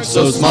bark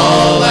so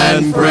small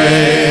and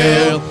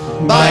frail.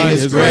 By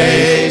His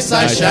grace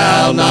I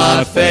shall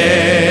not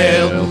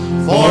fail,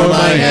 for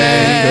my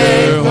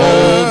anchor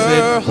holds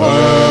it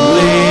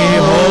firmly,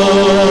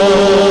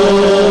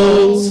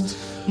 holds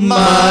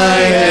my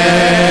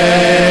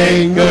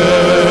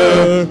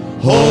anchor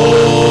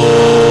holds.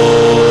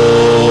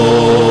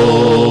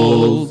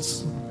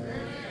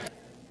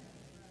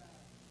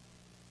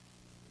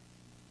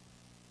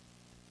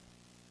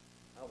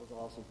 That was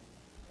awesome.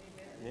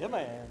 Yeah,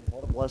 man.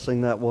 What a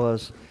blessing that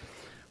was.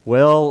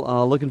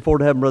 Well, looking forward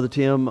to having Brother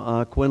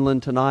Tim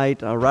Quinlan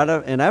tonight.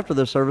 And after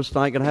the service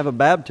tonight, going to have a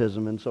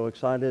baptism, and so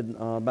excited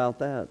about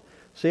that.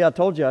 See, I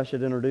told you I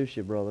should introduce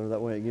you, brother. That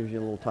way it gives you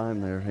a little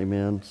time there.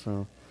 Amen.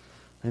 So,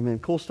 amen.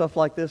 Cool stuff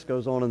like this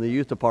goes on in the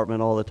youth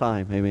department all the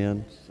time.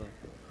 Amen. So,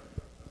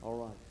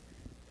 all right.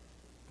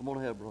 Come on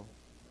ahead, bro.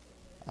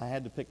 I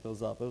had to pick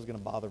those up. It was going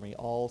to bother me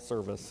all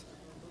service.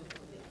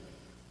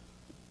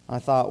 I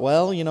thought,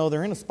 well, you know,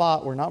 they're in a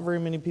spot where not very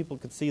many people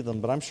could see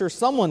them, but I'm sure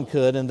someone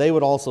could, and they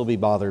would also be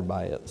bothered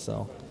by it.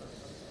 So,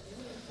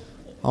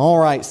 all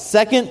right,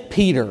 2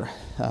 Peter.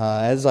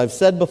 As I've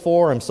said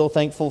before, I'm so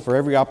thankful for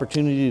every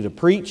opportunity to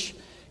preach,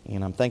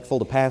 and I'm thankful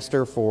to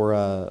Pastor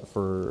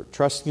for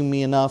trusting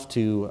me enough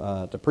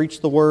to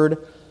preach the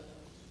Word.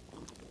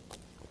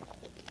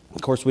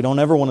 Of course, we don't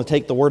ever want to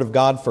take the Word of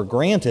God for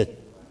granted.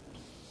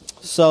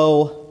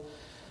 So,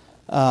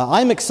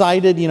 I'm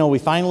excited. You know, we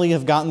finally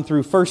have gotten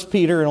through 1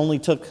 Peter. It only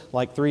took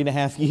like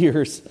 3.5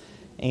 years.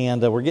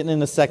 And we're getting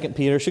into 2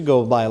 Peter. It should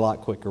go by a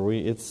lot quicker.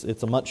 It's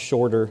a much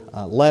shorter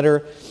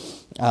letter.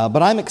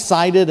 But I'm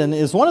excited. And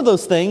it's one of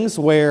those things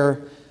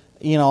where,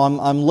 you know,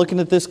 I'm looking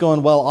at this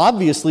going, well,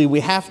 obviously we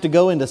have to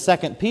go into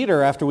 2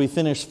 Peter after we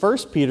finish 1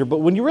 Peter. But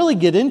when you really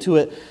get into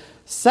it,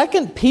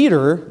 2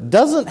 Peter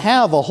doesn't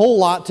have a whole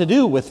lot to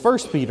do with 1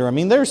 Peter. I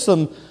mean, there's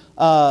some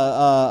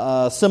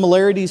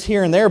similarities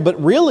here and there,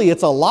 but really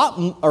it's a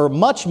lot or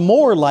much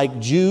more like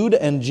Jude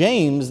and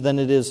James than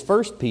it is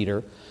 1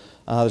 Peter.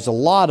 There's a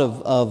lot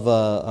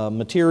of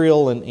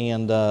material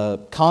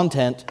and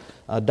content,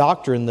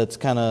 doctrine that's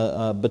kind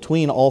of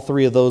between all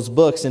three of those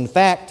books. In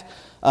fact,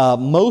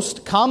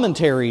 most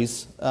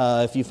commentaries,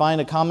 if you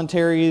find a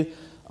commentary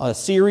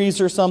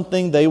series or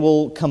something, they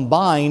will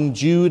combine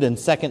Jude and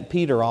 2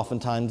 Peter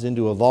oftentimes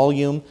into a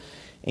volume.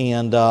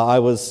 And I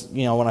was,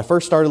 you know, when I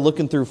first started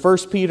looking through 1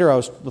 Peter, I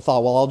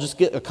thought, well, I'll just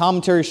get a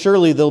commentary.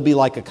 Surely there'll be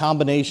like a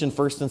combination,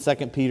 1 and 2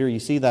 Peter. You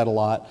see that a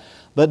lot.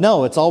 But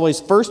no, it's always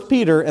 1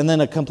 Peter, and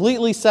then a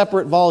completely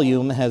separate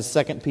volume has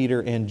 2 Peter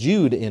and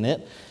Jude in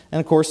it.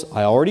 And of course,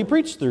 I already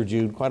preached through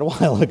Jude quite a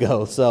while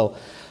ago. So,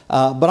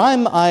 but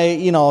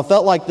I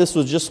felt like this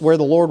was just where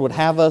the Lord would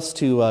have us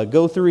to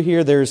go through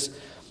here. There's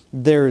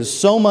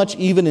so much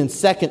even in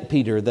 2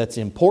 Peter that's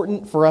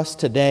important for us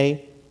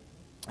today.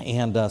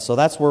 And so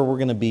that's where we're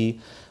going to be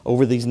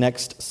over these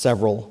next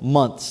several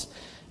months.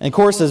 And of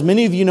course, as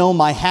many of you know,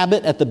 my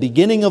habit at the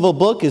beginning of a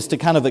book is to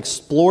kind of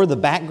explore the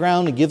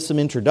background and give some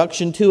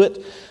introduction to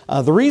it.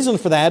 The reason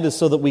for that is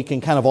so that we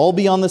can kind of all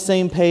be on the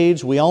same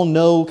page. We all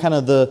know kind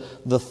of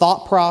the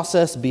thought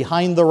process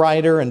behind the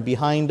writer and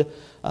behind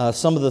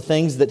some of the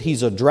things that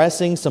he's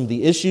addressing, some of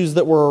the issues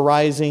that were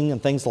arising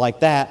and things like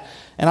that.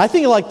 And I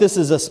think like this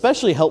is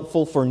especially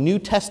helpful for New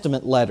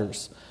Testament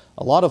letters.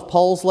 A lot of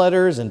Paul's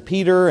letters and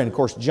Peter and, of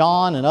course,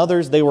 John and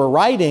others, they were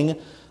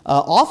writing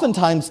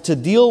oftentimes to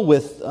deal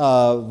with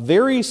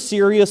very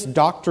serious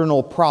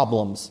doctrinal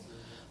problems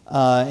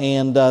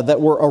and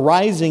that were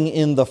arising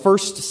in the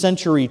first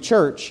century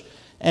church.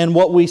 And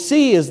what we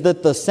see is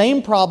that the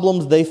same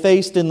problems they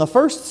faced in the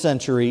first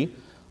century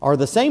are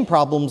the same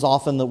problems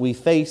often that we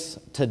face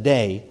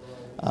today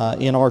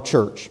in our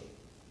church.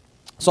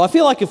 So I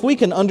feel like if we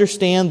can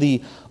understand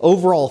the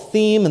overall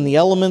theme and the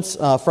elements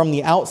from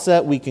the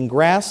outset, we can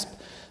grasp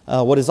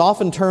what is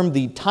often termed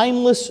the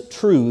timeless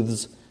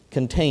truths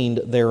contained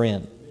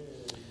therein.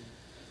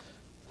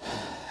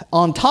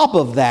 On top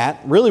of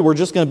that, really we're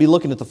just going to be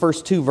looking at the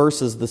first two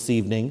verses this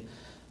evening.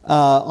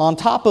 On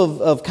top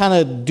of kind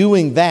of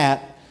doing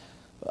that,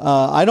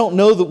 I don't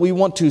know that we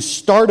want to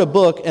start a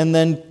book and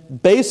then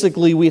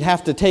basically we'd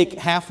have to take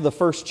half the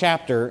first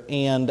chapter,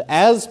 and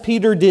as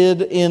Peter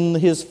did in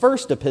his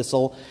first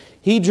epistle,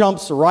 he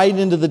jumps right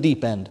into the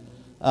deep end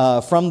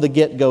from the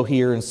get-go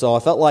here, and so I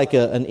felt like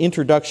an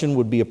introduction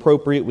would be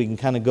appropriate. We can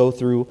kind of go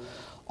through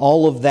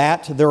all of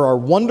that. There are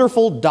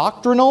wonderful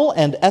doctrinal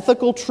and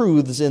ethical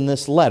truths in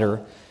this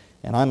letter,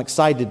 and I'm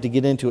excited to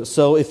get into it.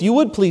 So if you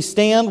would please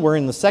stand, we're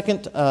in the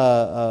second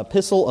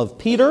epistle of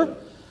Peter,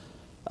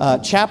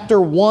 chapter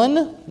 1,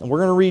 and we're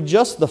going to read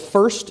just the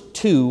first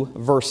 2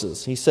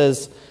 verses. He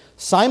says,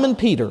 Simon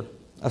Peter,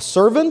 a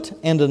servant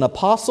and an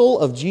apostle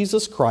of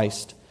Jesus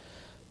Christ,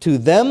 to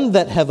them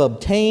that have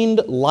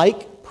obtained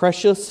like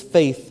precious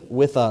faith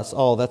with us.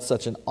 Oh, that's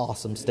such an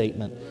awesome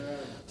statement.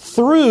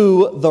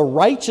 Through the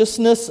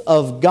righteousness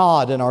of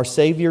God and our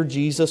Savior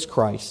Jesus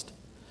Christ,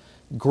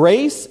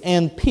 grace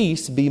and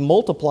peace be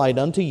multiplied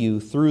unto you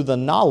through the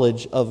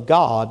knowledge of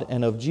God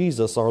and of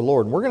Jesus our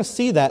Lord. And we're going to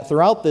see that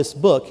throughout this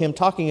book, him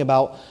talking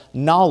about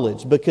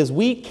knowledge, because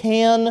we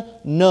can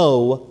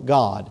know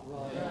God.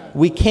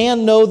 We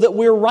can know that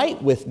we're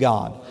right with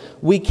God.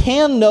 We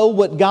can know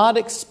what God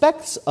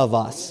expects of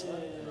us.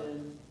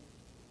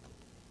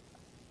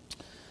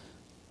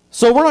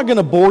 So we're not going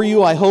to bore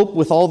you, I hope,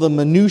 with all the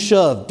minutia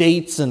of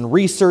dates and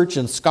research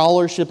and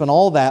scholarship and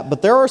all that,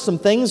 but there are some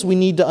things we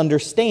need to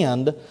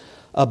understand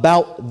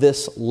about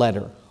this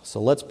letter.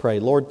 So let's pray.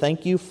 Lord,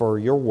 thank you for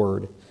your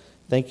word.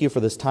 Thank you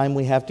for this time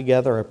we have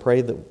together. I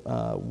pray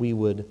that we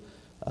would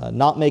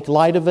not make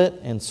light of it,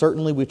 and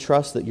certainly we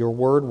trust that your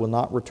word will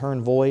not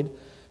return void.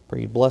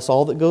 Pray you bless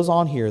all that goes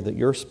on here, that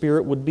your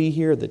Spirit would be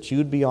here, that you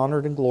would be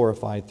honored and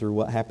glorified through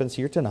what happens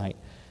here tonight.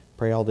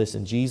 Pray all this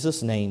in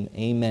Jesus' name.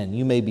 Amen.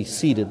 You may be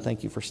seated.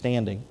 Thank you for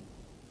standing.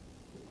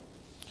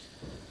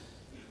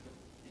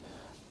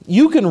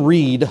 You can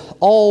read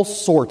all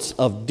sorts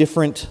of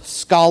different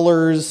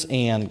scholars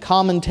and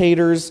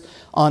commentators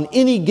on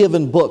any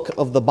given book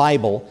of the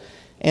Bible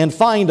and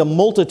find a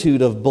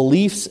multitude of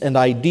beliefs and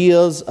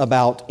ideas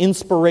about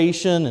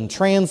inspiration and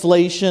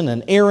translation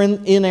and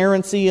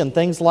inerrancy and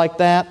things like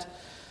that.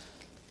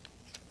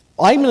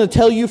 I'm going to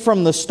tell you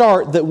from the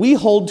start that we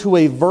hold to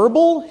a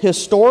verbal,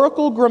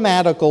 historical,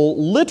 grammatical,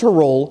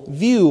 literal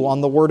view on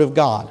the Word of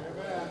God.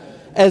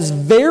 As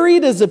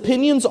varied as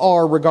opinions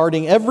are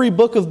regarding every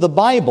book of the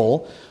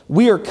Bible,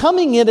 we are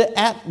coming in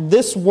at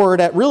this word,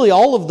 at really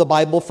all of the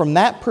Bible, from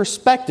that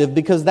perspective,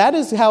 because that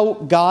is how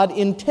God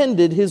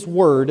intended His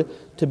Word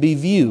to be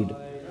viewed.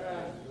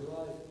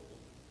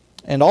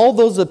 And all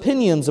those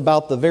opinions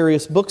about the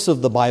various books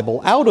of the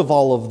Bible, out of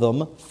all of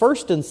them,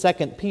 1st and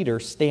 2nd Peter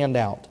stand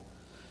out.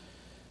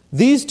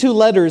 These 2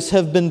 letters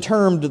have been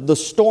termed the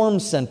storm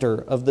center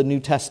of the New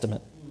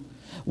Testament.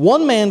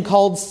 One man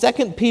called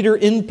 2 Peter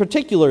in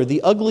particular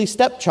the ugly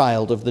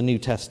stepchild of the New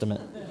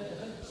Testament.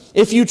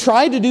 If you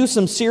try to do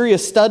some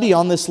serious study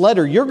on this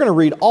letter, you're going to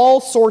read all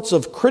sorts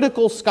of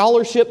critical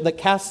scholarship that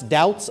casts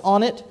doubts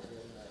on it.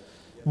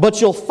 But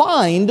you'll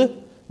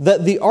find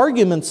that the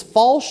arguments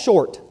fall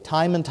short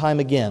time and time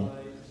again.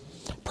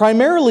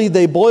 Primarily,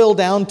 they boil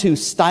down to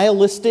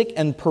stylistic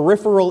and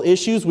peripheral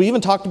issues. We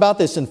even talked about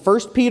this in 1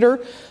 Peter.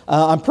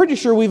 I'm pretty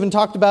sure we even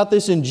talked about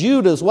this in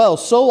Jude as well.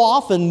 So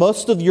often,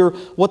 most of your,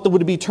 what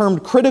would be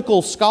termed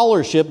critical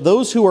scholarship,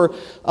 those who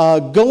are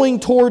going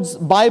towards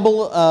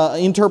Bible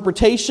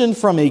interpretation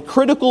from a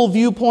critical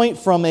viewpoint,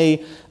 from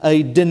a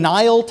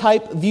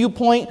denial-type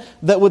viewpoint,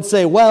 that would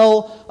say,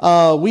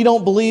 well, we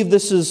don't believe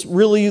this is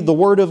really the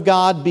Word of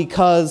God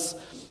because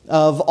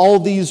of all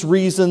these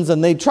reasons,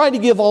 and they try to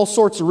give all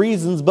sorts of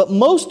reasons, but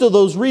most of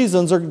those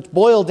reasons are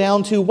boiled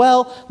down to,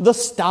 well, the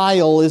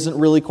style isn't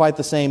really quite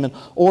the same,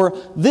 or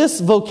this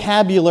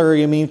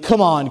vocabulary, I mean,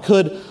 come on,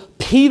 could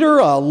Peter,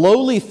 a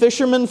lowly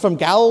fisherman from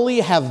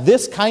Galilee, have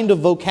this kind of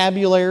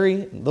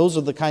vocabulary? Those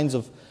are the kinds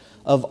of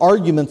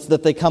arguments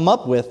that they come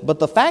up with, but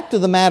the fact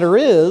of the matter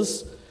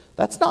is,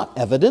 that's not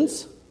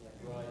evidence.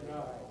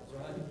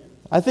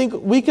 I think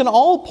we can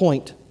all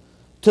point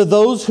to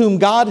those whom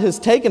God has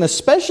taken,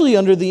 especially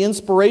under the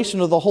inspiration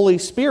of the Holy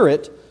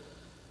Spirit,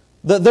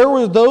 that there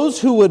were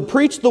those who would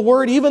preach the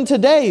Word even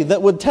today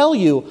that would tell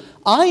you,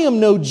 I am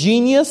no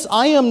genius,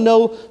 I am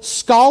no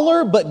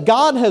scholar, but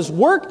God has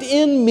worked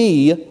in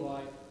me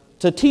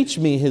to teach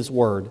me His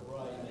Word.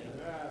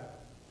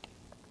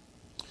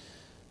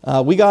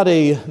 We got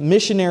a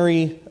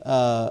missionary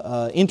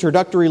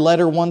introductory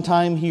letter one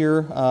time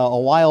here a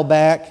while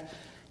back,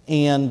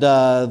 and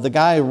the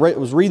guy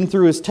was reading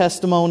through his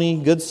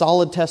testimony, good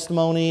solid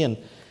testimony,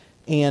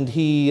 and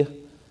he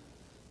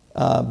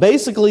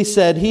basically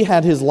said he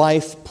had his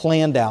life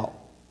planned out.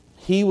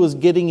 He was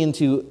getting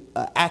into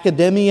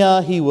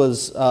academia. He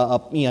was,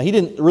 he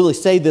didn't really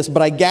say this,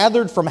 but I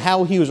gathered from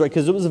how he was writing,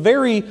 because it was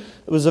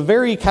a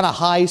very kind of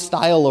high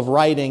style of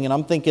writing, and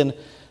I'm thinking,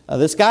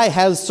 this guy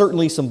has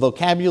certainly some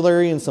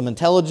vocabulary and some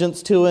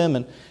intelligence to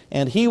him,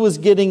 and he was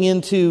getting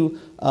into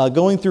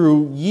going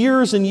through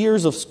years and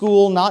years of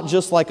school, not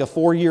just like a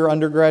 4-year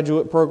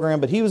undergraduate program,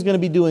 but he was going to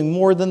be doing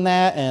more than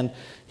that, and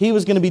he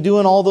was going to be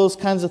doing all those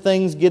kinds of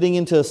things, getting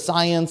into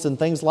science and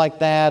things like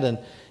that,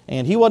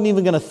 And he wasn't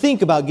even going to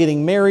think about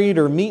getting married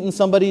or meeting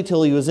somebody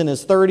till he was in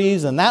his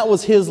 30s, and that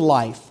was his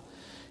life.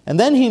 And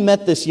then he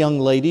met this young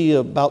lady,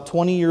 about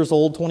 20 years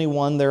old,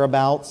 21,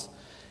 thereabouts.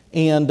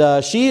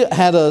 And she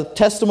had a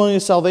testimony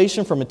of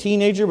salvation from a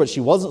teenager, but she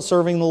wasn't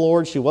serving the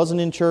Lord. She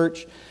wasn't in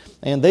church.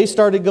 And they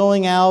started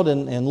going out,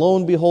 and lo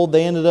and behold,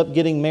 they ended up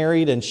getting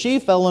married. And she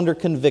fell under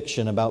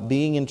conviction about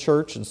being in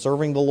church and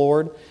serving the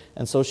Lord.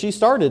 And so she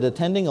started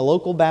attending a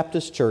local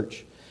Baptist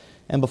church.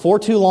 And before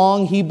too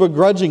long, he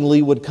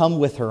begrudgingly would come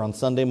with her on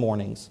Sunday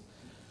mornings.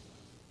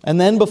 And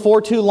then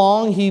before too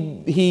long,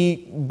 he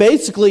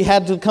basically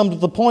had to come to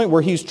the point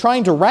where he's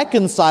trying to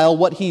reconcile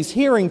what he's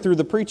hearing through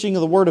the preaching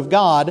of the Word of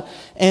God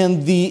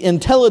and the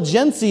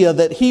intelligentsia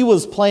that he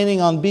was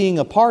planning on being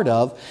a part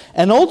of,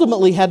 and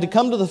ultimately had to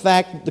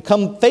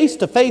come face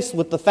to face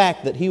with the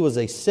fact that he was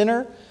a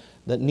sinner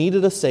that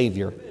needed a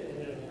Savior.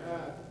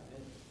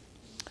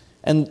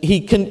 And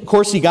of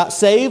course, he got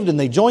saved, and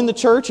they joined the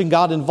church and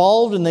got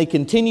involved, and they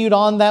continued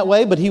on that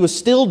way, but he was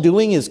still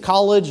doing his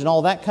college and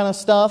all that kind of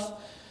stuff.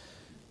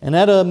 And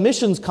at a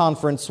missions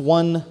conference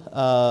one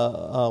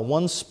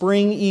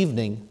spring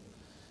evening,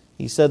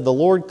 he said, the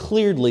Lord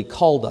clearly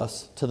called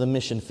us to the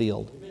mission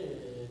field.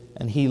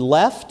 And he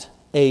left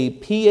a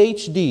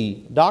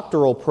PhD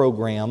doctoral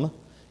program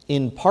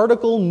in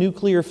particle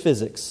nuclear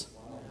physics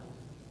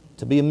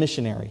to be a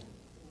missionary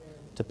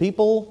to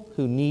people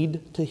who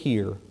need to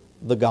hear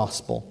the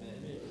gospel.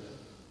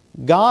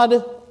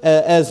 God,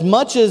 as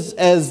much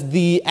as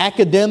the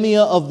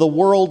academia of the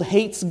world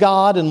hates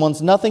God and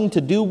wants nothing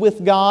to do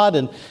with God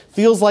and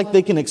feels like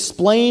they can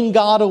explain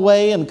God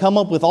away and come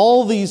up with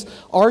all these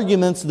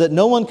arguments that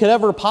no one could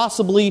ever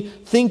possibly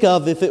think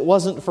of if it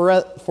wasn't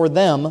for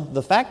them,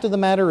 the fact of the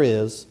matter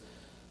is,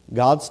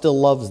 God still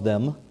loves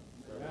them.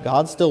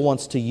 God still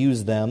wants to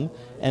use them.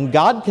 And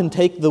God can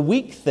take the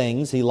weak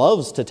things, He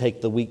loves to take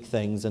the weak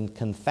things and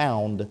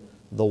confound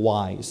the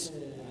wise.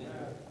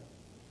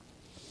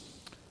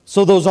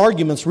 So those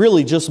arguments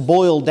really just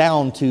boil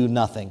down to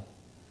nothing.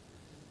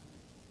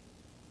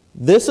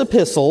 This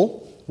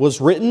epistle was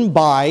written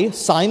by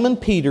Simon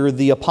Peter,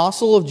 the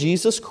apostle of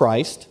Jesus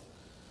Christ.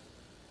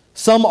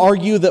 Some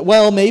argue that,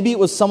 well, maybe it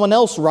was someone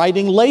else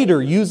writing later,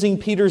 using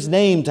Peter's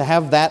name to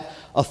have that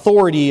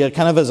authority,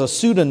 kind of as a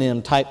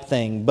pseudonym type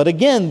thing. But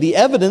again, the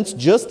evidence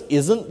just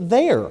isn't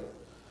there.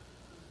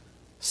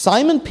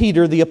 Simon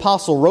Peter, the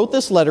apostle, wrote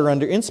this letter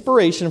under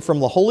inspiration from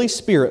the Holy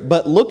Spirit.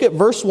 But look at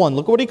verse 1.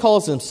 Look what he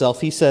calls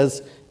himself. He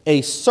says,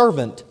 a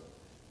servant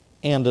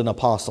and an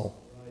apostle.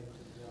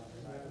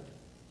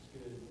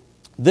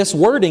 This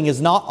wording is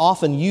not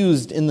often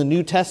used in the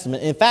New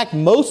Testament. In fact,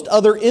 most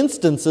other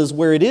instances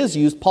where it is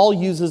used, Paul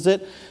uses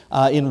it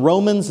in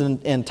Romans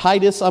and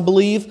Titus, I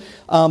believe.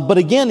 But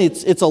again,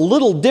 it's a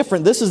little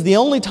different. This is the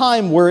only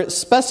time where it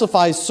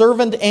specifies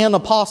servant and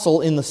apostle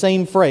in the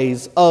same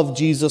phrase of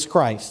Jesus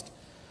Christ.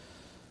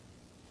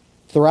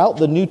 Throughout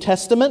the New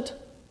Testament,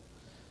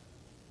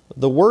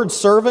 the word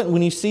servant,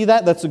 when you see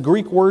that, that's the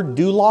Greek word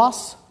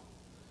doulos,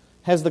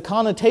 has the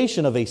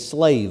connotation of a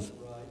slave.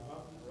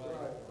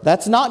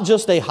 That's not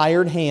just a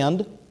hired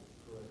hand.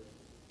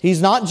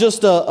 He's not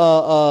just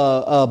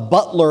a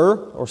butler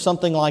or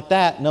something like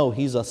that. No,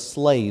 he's a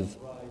slave.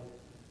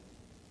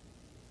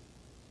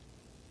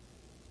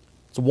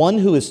 It's one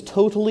who is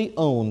totally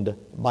owned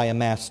by a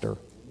master.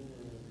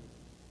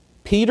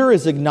 Peter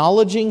is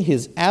acknowledging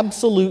his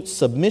absolute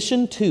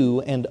submission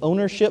to and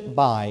ownership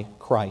by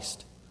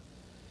Christ.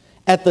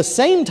 At the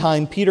same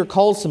time, Peter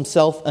calls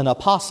himself an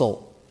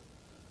apostle.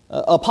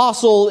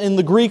 Apostle in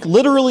the Greek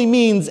literally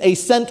means a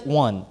sent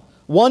one.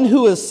 One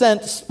who is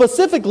sent,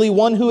 specifically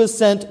one who is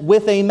sent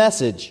with a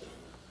message.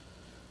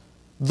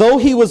 Though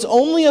he was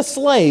only a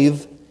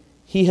slave,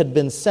 he had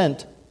been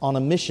sent on a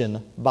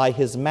mission by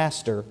his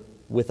master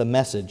with a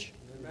message.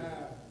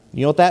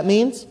 You know what that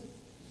means?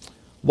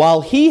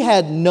 While he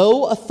had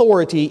no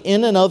authority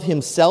in and of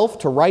himself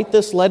to write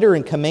this letter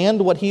and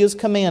command what he is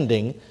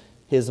commanding,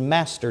 his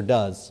master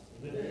does.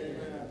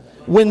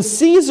 When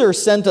Caesar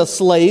sent a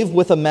slave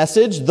with a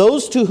message,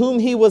 those to whom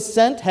he was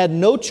sent had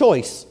no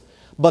choice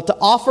but to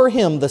offer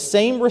him the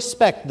same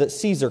respect that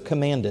Caesar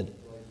commanded.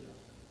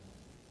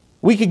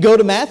 We could go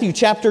to Matthew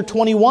chapter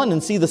 21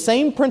 and see the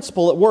same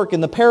principle at work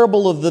in the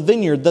parable of the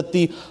vineyard, that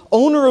the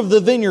owner of the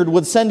vineyard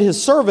would send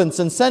his servants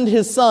and send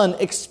his son,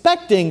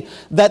 expecting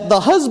that the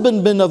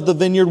husbandman of the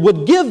vineyard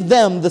would give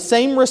them the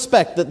same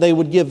respect that they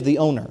would give the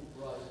owner.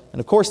 And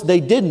of course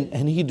they didn't,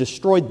 and he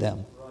destroyed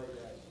them.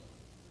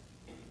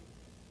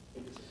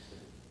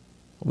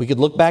 We could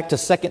look back to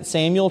 2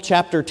 Samuel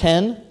chapter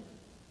 10.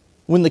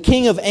 When the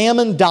king of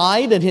Ammon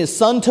died and his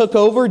son took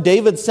over,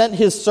 David sent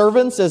his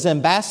servants as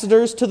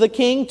ambassadors to the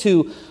king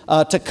to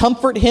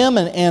comfort him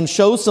and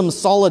show some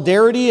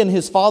solidarity in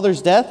his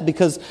father's death,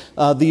 because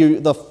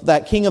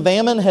that king of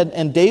Ammon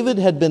and David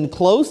had been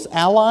close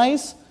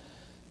allies.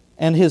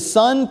 And his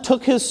son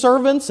took his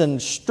servants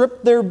and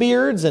stripped their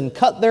beards and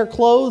cut their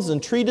clothes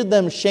and treated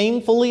them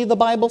shamefully, the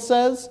Bible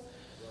says.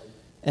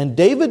 And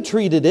David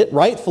treated it,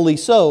 rightfully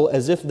so,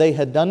 as if they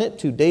had done it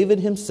to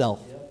David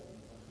himself.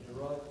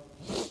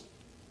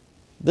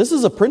 This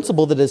is a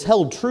principle that has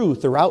held true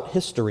throughout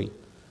history.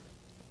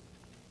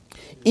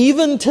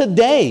 Even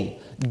today,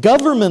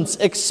 governments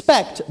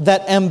expect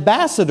that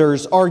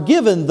ambassadors are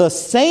given the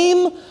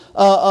same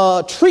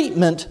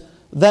treatment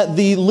that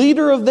the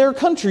leader of their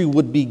country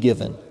would be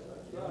given.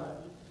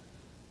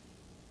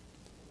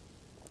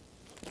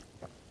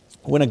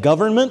 When a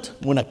government,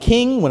 when a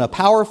king, when a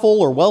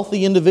powerful or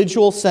wealthy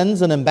individual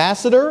sends an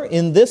ambassador,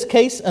 in this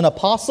case an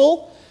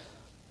apostle,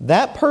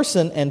 that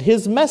person and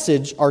his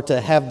message are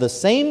to have the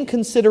same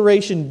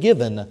consideration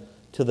given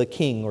to the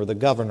king or the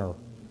governor.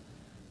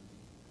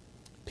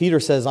 Peter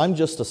says, I'm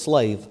just a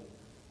slave,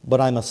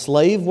 but I'm a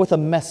slave with a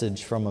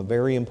message from a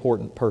very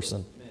important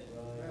person.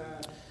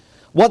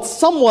 What's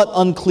somewhat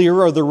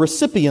unclear are the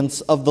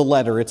recipients of the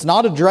letter. It's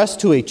not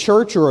addressed to a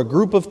church or a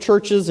group of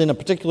churches in a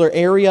particular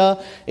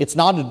area. It's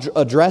not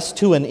addressed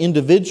to an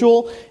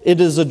individual.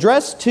 It is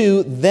addressed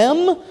to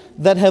them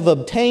that have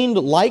obtained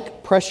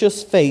like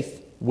precious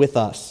faith with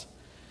us.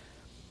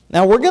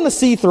 Now we're going to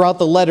see throughout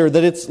the letter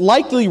that it's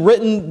likely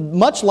written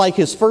much like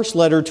his first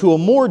letter to a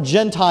more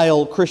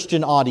Gentile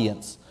Christian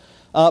audience.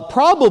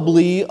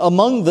 Probably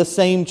among the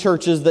same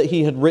churches that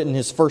he had written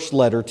his first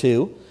letter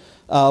to.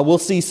 We'll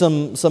see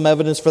some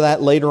evidence for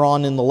that later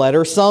on in the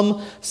letter.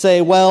 Some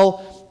say,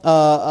 well,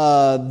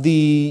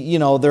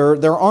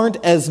 there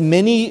aren't as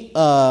many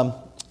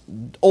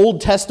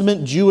Old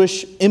Testament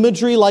Jewish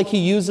imagery like he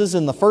uses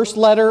in the first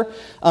letter,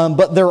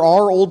 but there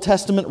are Old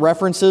Testament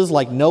references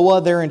like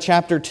Noah there in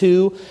chapter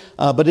 2,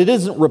 but it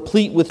isn't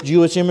replete with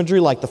Jewish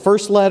imagery like the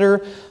first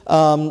letter.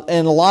 And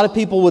a lot of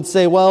people would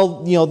say,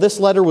 well, this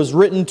letter was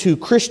written to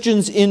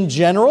Christians in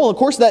general. Of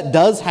course, that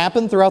does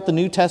happen throughout the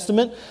New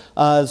Testament,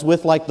 as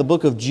with like the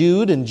book of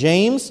Jude and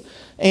James.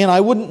 And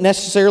I wouldn't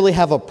necessarily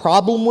have a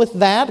problem with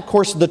that. Of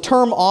course, the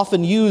term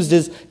often used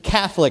is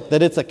Catholic,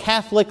 that it's a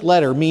Catholic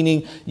letter,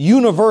 meaning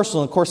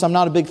universal. Of course, I'm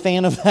not a big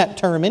fan of that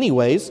term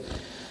anyways.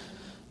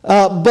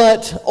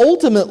 But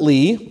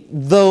ultimately,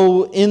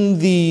 though in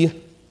the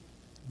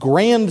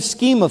grand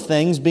scheme of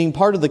things, being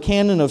part of the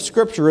canon of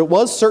Scripture, it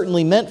was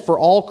certainly meant for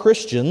all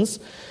Christians,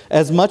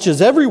 as much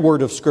as every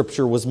word of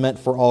Scripture was meant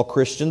for all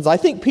Christians. I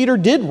think Peter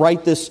did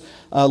write this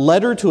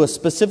letter to a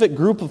specific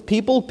group of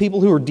people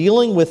who were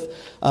dealing with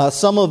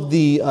some of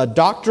the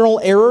doctrinal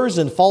errors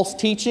and false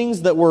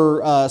teachings that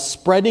were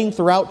spreading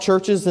throughout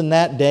churches in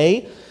that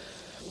day.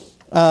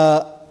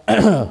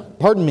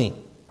 Pardon me.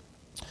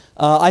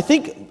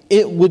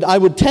 I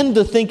would tend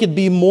to think it'd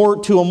be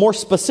more to a more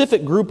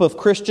specific group of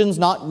Christians,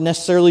 not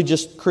necessarily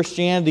just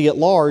Christianity at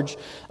large,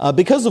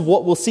 because of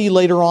what we'll see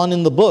later on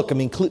in the book. I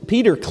mean,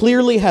 Peter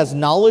clearly has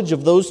knowledge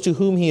of those to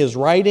whom he is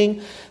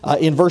writing.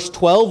 In verse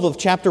 12 of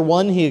chapter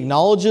 1, he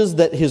acknowledges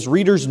that his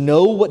readers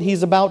know what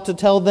he's about to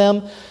tell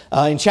them.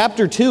 In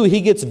chapter 2, he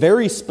gets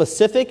very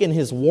specific in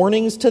his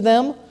warnings to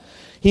them.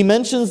 He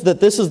mentions that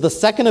this is the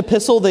second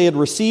epistle they had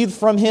received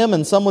from him,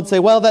 and some would say,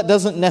 well, that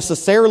doesn't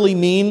necessarily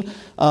mean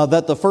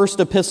that the first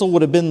epistle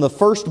would have been the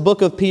first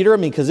book of Peter. I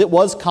mean, because it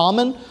was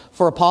common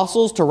for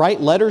apostles to write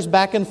letters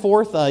back and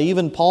forth.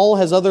 Even Paul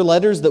has other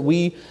letters that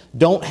we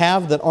don't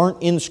have that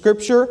aren't in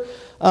Scripture.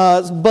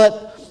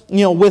 But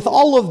with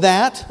all of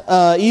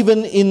that,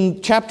 even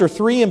in chapter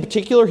 3 in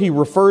particular, he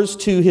refers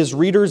to his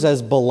readers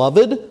as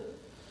beloved.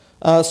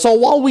 So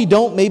while we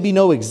don't maybe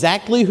know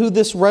exactly who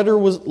this letter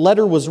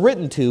was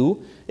written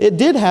to, it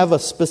did have a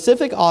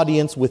specific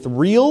audience with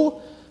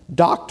real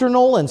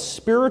doctrinal and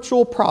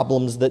spiritual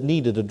problems that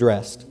needed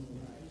addressed.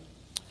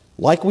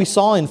 Like we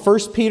saw in 1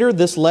 Peter,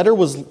 this letter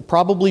was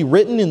probably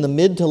written in the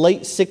mid to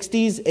late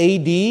 60s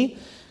AD.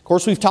 Of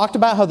course, we've talked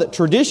about how that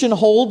tradition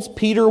holds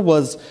Peter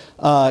was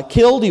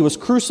killed. He was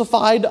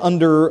crucified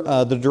under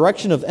the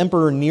direction of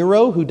Emperor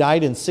Nero, who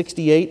died in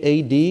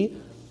 68 AD.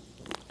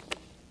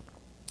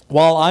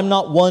 While I'm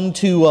not one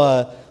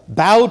to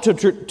bow to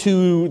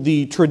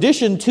the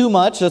tradition too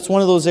much, that's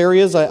one of those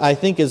areas I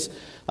think is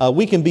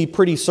we can be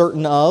pretty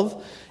certain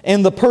of.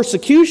 And the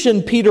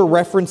persecution Peter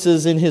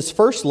references in his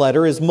first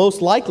letter is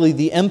most likely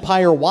the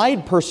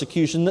empire-wide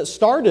persecution that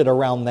started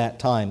around that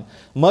time,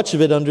 much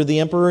of it under the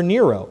Emperor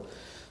Nero.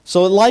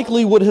 So it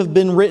likely would have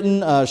been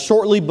written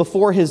shortly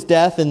before his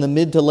death in the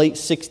mid to late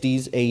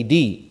 60s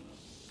AD.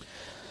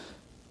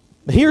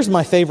 Here's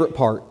my favorite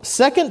part.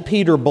 2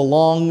 Peter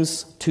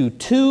belongs to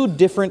two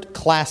different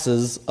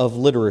classes of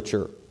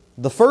literature.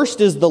 The first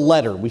is the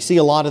letter. We see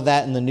a lot of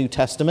that in the New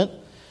Testament.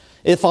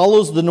 It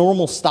follows the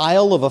normal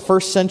style of a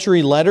first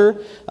century letter.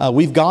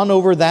 We've gone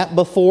over that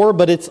before,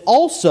 but it's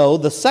also,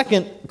 the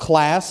second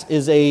class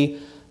is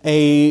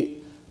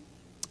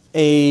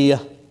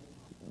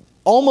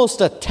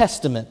almost a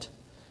testament,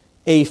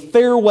 a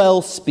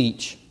farewell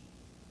speech.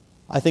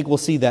 I think we'll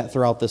see that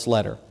throughout this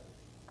letter.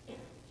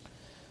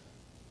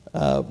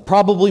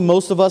 Probably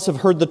most of us have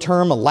heard the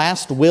term a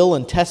last will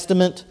and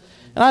testament.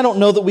 And I don't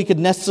know that we could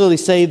necessarily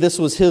say this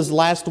was his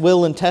last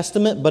will and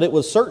testament, but it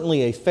was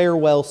certainly a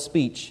farewell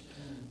speech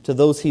to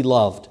those he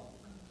loved.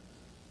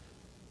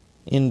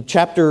 In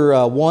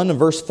chapter 1 and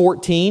verse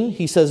 14,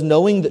 he says,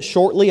 knowing that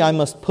shortly I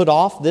must put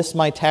off this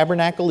my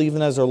tabernacle,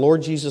 even as our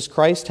Lord Jesus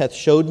Christ hath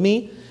showed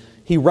me.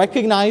 He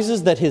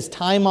recognizes that his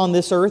time on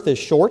this earth is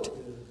short.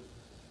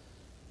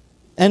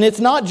 And it's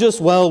not just,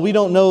 well, we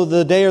don't know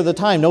the day or the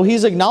time. No,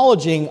 he's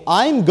acknowledging,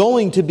 I'm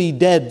going to be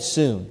dead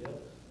soon.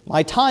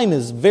 My time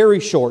is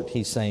very short,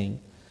 he's saying.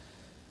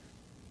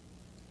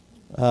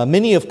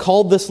 Many have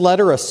called this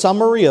letter a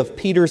summary of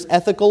Peter's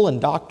ethical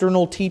and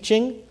doctrinal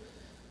teaching.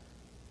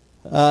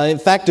 In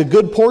fact, a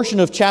good portion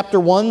of chapter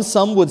 1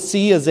 some would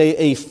see as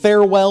a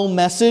farewell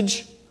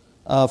message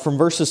from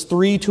verses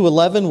 3 to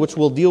 11, which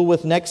we'll deal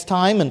with next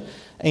time,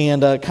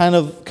 and kind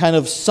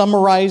of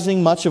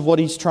summarizing much of what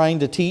he's trying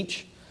to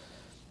teach.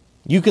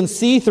 You can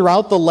see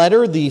throughout the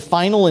letter the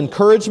final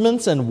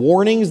encouragements and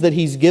warnings that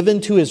he's given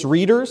to his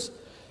readers.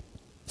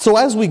 So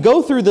as we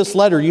go through this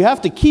letter, you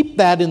have to keep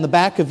that in the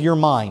back of your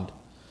mind.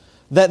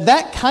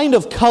 That kind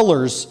of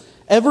colors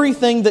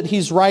everything that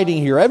he's writing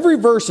here. Every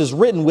verse is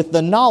written with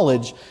the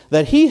knowledge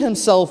that he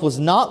himself was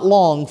not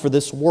long for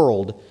this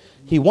world.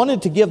 He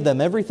wanted to give them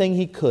everything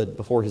he could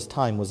before his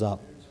time was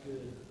up.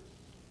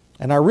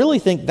 And I really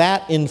think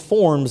that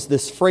informs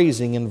this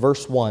phrasing in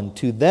verse 1.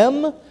 To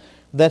them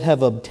that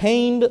have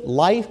obtained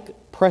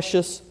like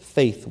precious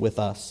faith with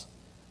us.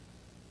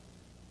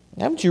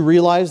 Haven't you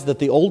realized that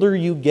the older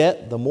you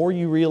get, the more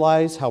you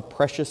realize how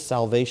precious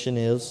salvation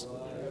is?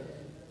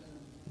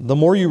 The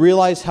more you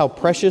realize how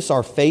precious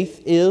our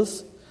faith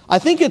is. I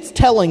think it's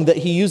telling that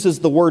he uses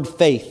the word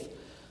faith.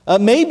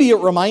 Maybe it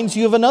reminds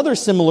you of another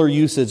similar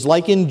usage,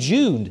 like in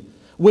Jude,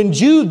 when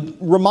Jude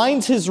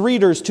reminds his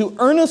readers to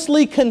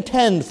earnestly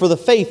contend for the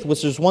faith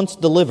which was once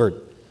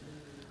delivered.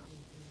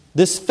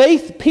 This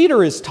faith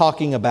Peter is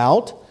talking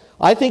about,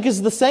 I think,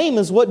 is the same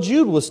as what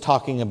Jude was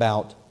talking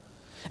about.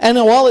 And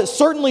while it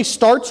certainly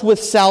starts with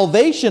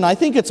salvation, I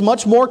think it's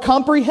much more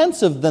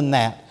comprehensive than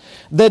that.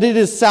 That it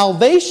is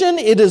salvation,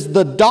 it is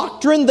the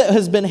doctrine that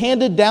has been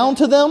handed down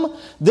to them.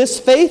 This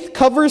faith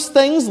covers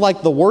things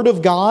like the Word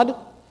of God,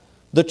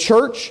 the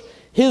church,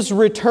 His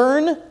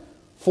return,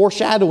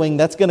 foreshadowing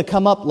that's going to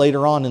come up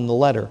later on in the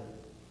letter.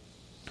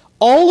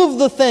 All of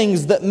the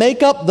things that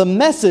make up the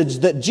message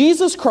that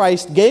Jesus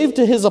Christ gave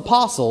to His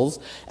apostles,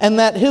 and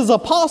that His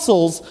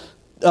apostles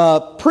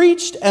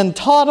preached and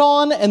taught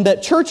on, and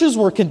that churches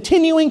were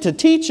continuing to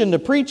teach and to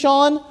preach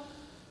on,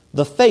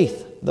 the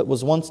faith that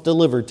was once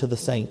delivered to the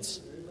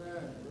saints.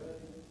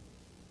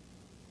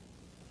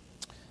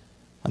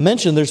 I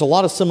mentioned there's a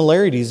lot of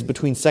similarities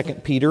between 2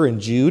 Peter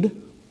and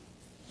Jude.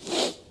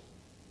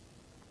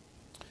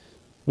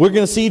 We're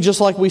going to see,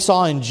 just like we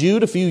saw in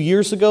Jude a few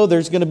years ago,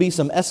 there's going to be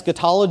some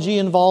eschatology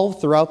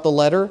involved throughout the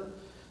letter.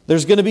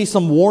 There's going to be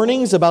some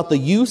warnings about the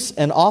use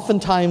and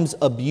oftentimes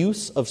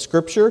abuse of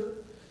Scripture.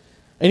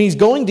 And he's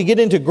going to get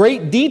into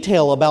great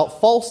detail about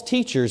false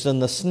teachers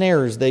and the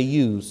snares they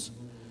use.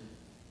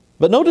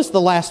 But notice the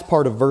last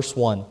part of verse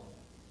 1.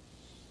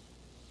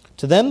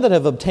 To them that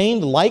have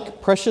obtained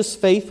like precious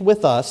faith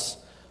with us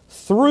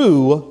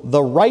through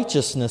the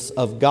righteousness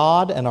of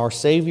God and our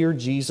Savior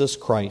Jesus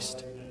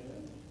Christ.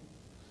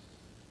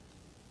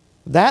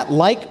 That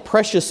like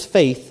precious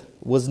faith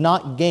was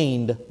not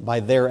gained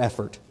by their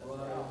effort.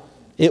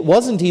 It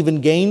wasn't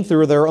even gained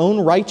through their own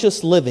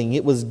righteous living.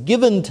 It was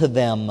given to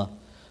them.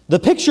 The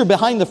picture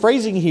behind the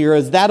phrasing here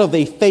is that of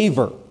a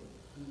favor.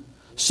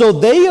 So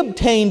they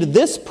obtained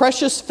this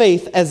precious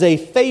faith as a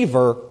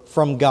favor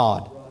from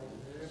God.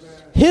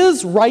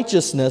 His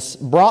righteousness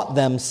brought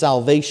them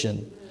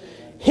salvation.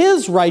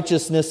 His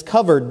righteousness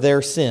covered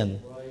their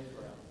sin.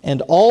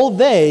 And all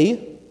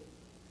they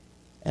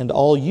and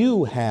all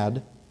you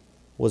had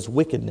was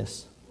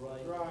wickedness.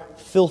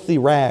 Filthy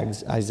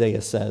rags,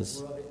 Isaiah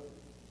says.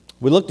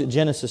 We looked at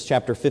Genesis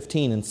chapter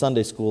 15 in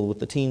Sunday school with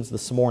the teens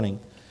this morning.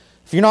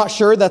 If you're not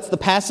sure, that's the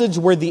passage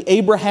where the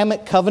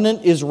Abrahamic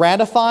covenant is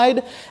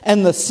ratified.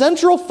 And the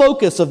central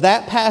focus of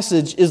that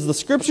passage is the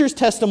Scripture's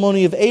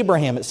testimony of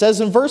Abraham. It says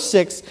in verse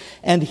 6,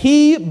 and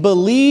he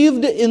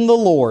believed in the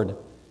Lord,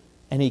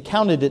 and He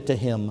counted it to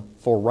him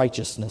for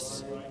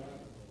righteousness.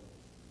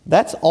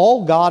 That's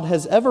all God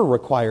has ever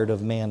required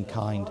of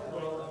mankind.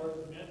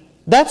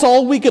 That's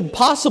all we could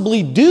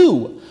possibly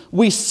do.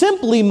 We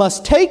simply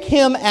must take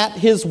Him at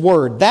His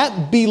word.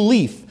 That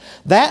belief,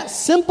 that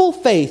simple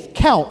faith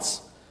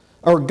counts,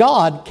 or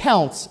God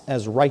counts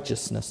as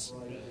righteousness.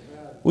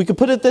 We could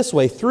put it this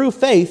way. Through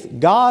faith,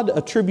 God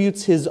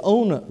attributes His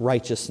own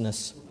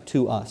righteousness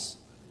to us.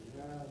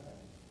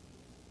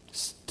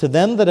 To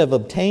them that have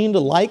obtained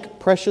like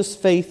precious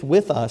faith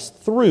with us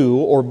through,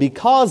 or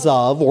because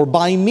of, or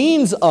by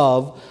means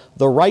of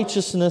the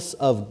righteousness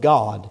of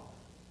God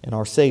in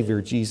our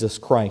Savior Jesus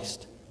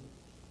Christ.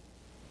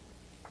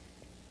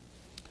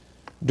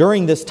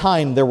 During this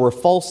time, there were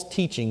false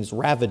teachings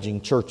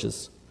ravaging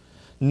churches.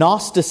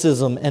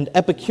 Gnosticism and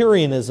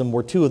Epicureanism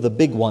were two of the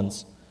big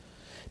ones.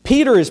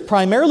 Peter is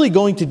primarily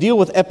going to deal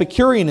with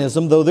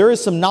Epicureanism, though there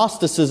is some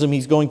Gnosticism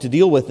he's going to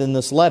deal with in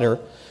this letter.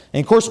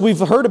 And of course, we've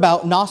heard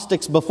about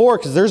Gnostics before,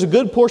 because there's a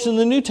good portion of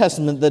the New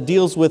Testament that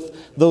deals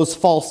with those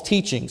false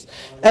teachings.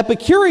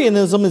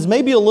 Epicureanism is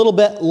maybe a little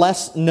bit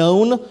less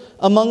known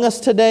among us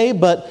today,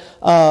 but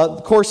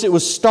of course it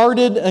was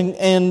started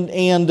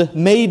and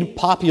made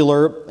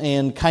popular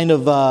and kind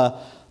of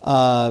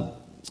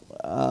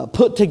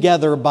put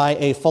together by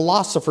a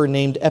philosopher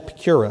named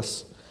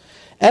Epicurus.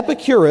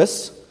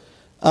 Epicurus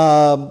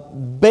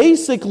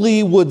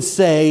basically would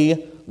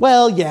say,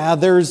 well, yeah,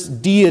 there's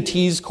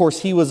deities. Of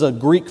course, he was a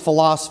Greek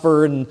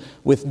philosopher and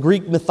with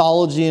Greek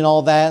mythology and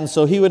all that, and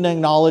so he would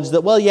acknowledge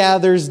that, well, yeah,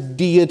 there's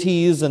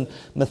deities and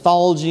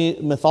mythology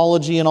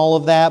and all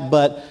of that,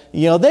 but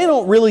they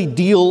don't really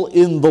deal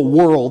in the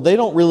world. They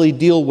don't really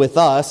deal with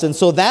us, and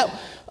so that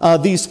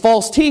these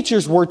false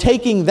teachers were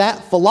taking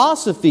that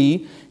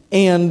philosophy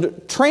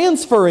and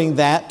transferring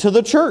that to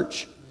the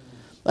church.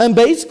 And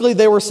basically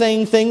they were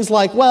saying things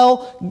like,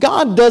 well,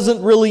 God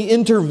doesn't really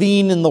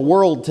intervene in the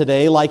world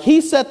today. Like, He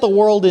set the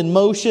world in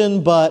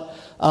motion, but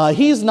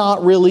He's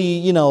not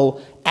really,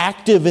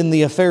 active in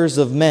the affairs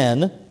of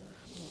men,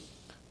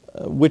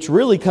 which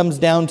really comes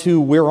down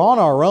to we're on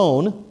our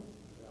own.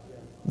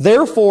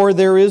 Therefore,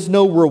 there is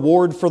no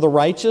reward for the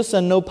righteous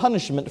and no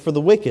punishment for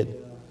the wicked.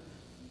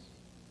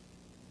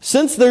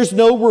 Since there's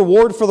no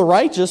reward for the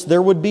righteous,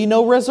 there would be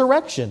no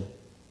resurrection.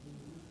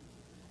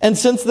 And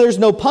since there's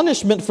no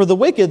punishment for the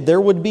wicked, there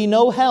would be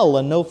no hell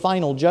and no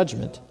final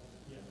judgment.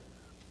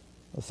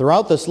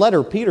 Throughout this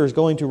letter, Peter is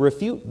going to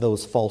refute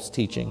those false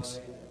teachings.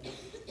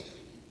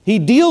 He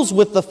deals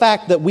with the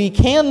fact that we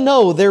can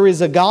know there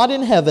is a God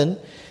in heaven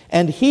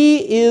and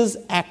He is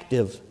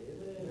active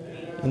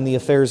in the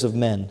affairs of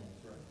men.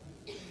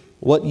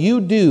 What you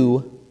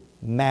do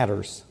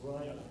matters,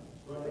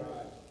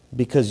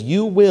 because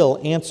you will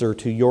answer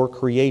to your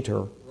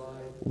Creator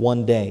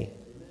one day.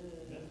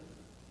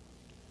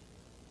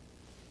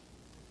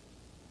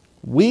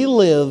 We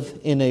live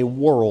in a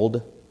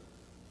world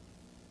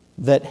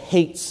that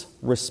hates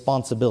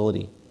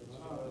responsibility.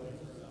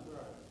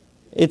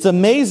 It's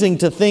amazing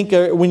to think,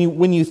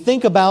 when you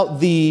think about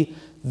the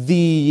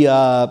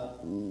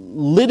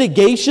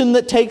litigation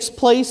that takes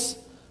place,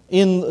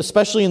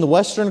 especially in the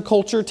Western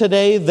culture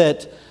today,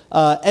 that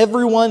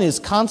everyone is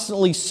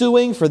constantly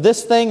suing for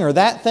this thing or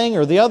that thing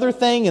or the other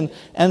thing,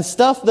 and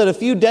stuff that a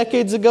few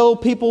decades ago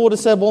people would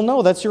have said, well,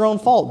 no, that's your own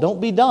fault. Don't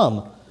be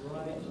dumb.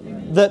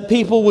 That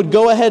people would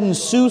go ahead and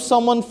sue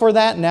someone for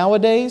that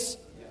nowadays.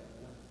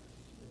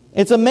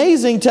 It's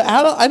amazing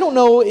I don't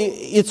know,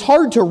 it's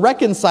hard to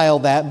reconcile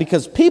that,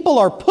 because people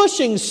are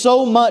pushing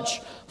so much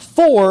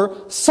for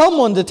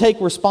someone to take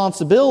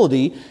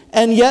responsibility,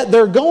 and yet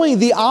they're going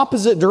the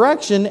opposite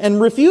direction and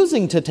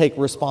refusing to take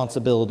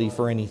responsibility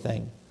for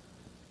anything.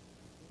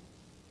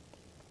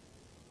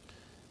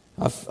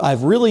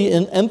 I've really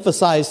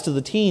emphasized to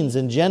the teens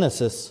in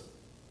Genesis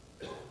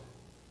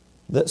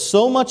that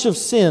so much of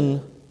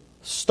sin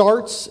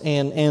starts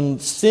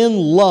and sin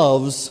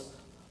loves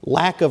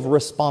lack of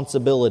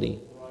responsibility.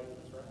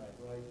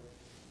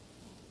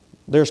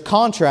 There's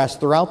contrast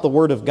throughout the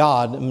Word of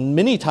God.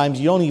 Many times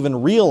you don't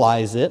even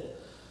realize it.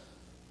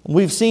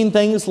 We've seen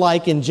things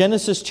like in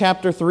Genesis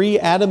chapter 3,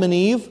 Adam and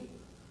Eve,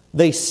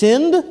 they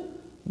sinned,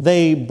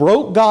 they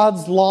broke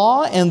God's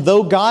law, and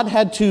though God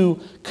had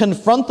to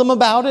confront them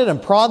about it and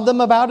prod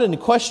them about it and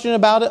question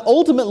about it,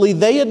 ultimately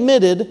they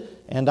admitted,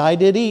 and I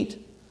did eat.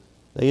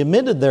 They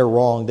admitted their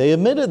wrong, they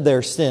admitted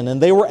their sin,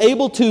 and they were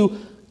able to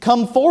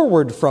come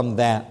forward from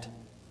that.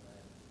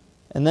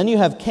 And then you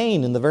have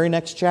Cain in the very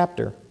next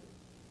chapter,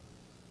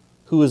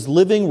 who is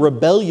living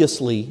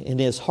rebelliously in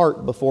his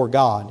heart before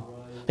God.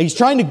 He's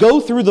trying to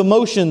go through the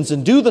motions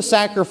and do the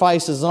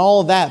sacrifices and all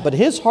of that, but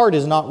his heart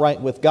is not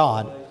right with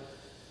God.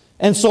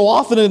 And so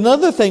often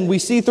another thing we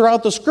see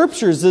throughout the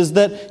Scriptures is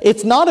that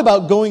it's not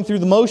about going through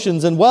the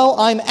motions and, well,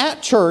 I'm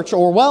at church,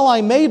 or, well, I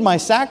made my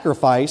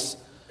sacrifice,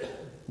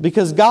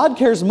 because God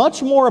cares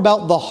much more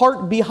about the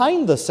heart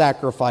behind the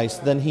sacrifice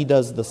than He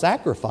does the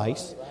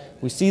sacrifice.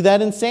 We see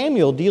that in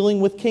Samuel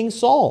dealing with King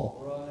Saul.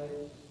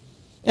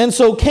 And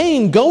so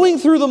Cain, going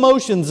through the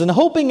motions and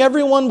hoping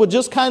everyone would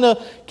just kind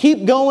of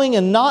keep going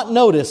and not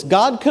notice,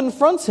 God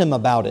confronts him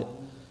about it.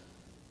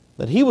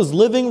 That he was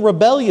living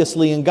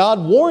rebelliously, and God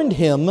warned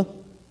him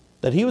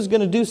that he was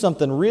going to do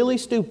something really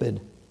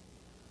stupid.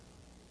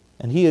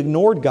 And he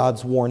ignored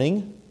God's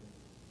warning,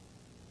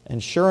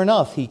 and sure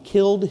enough, he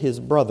killed his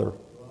brother.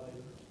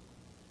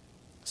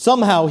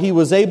 Somehow he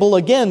was able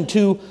again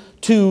to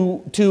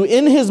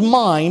in his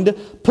mind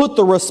put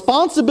the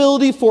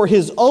responsibility for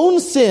his own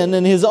sin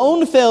and his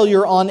own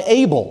failure on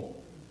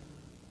Abel.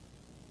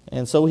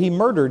 And so he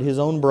murdered his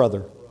own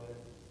brother.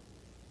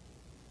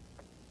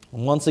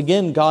 And once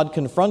again, God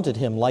confronted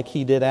him like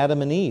He did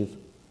Adam and Eve.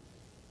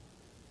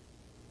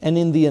 And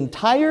in the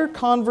entire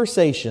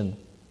conversation,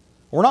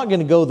 we're not going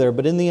to go there,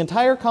 but in the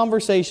entire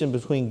conversation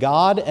between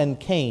God and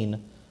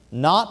Cain,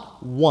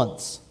 not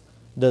once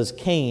does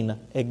Cain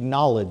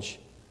acknowledge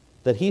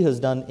that he has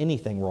done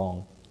anything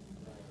wrong.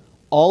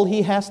 All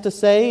he has to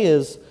say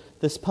is,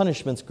 this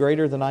punishment's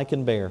greater than I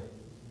can bear.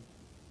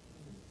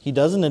 He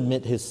doesn't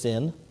admit his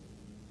sin.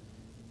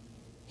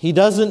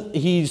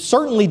 He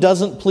certainly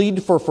doesn't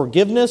plead for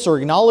forgiveness or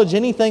acknowledge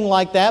anything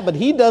like that, but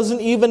he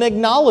doesn't even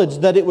acknowledge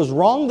that it was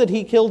wrong that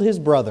he killed his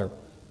brother.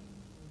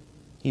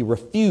 He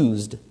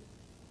refused.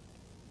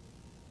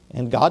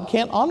 And God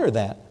can't honor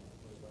that.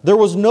 There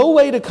was no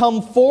way to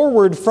come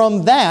forward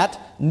from that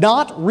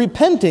not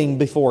repenting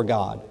before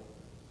God.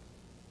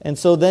 And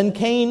so then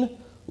Cain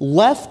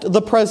left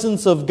the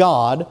presence of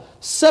God,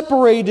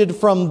 separated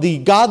from the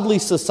godly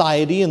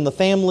society and the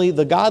family,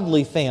 the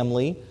godly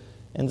family,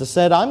 and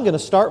said, I'm going to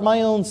start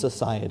my own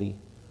society.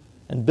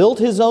 And built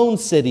his own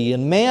city.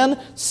 And man,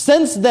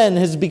 since then,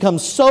 has become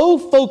so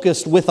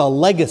focused with a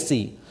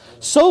legacy,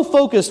 so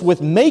focused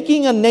with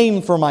making a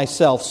name for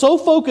myself, so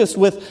focused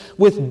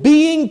with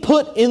being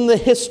put in the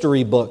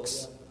history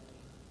books.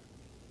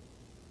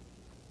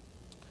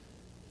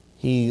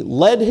 He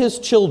led his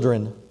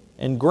children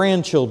and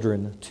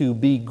grandchildren to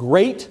be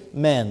great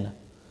men,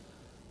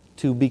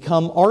 to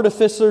become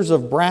artificers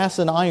of brass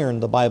and iron,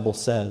 the Bible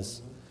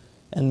says,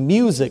 and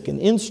music and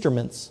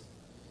instruments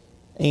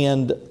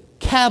and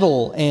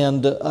cattle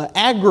and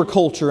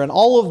agriculture and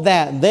all of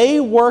that. They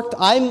worked.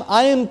 I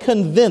am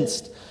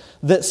convinced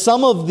that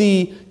some of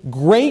the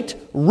great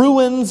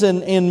ruins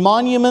and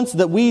monuments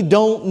that we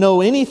don't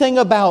know anything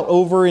about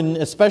over in,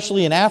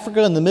 especially in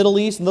Africa and the Middle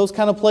East and those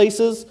kind of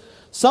places,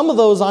 some of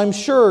those I'm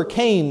sure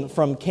came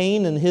from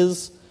Cain and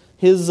his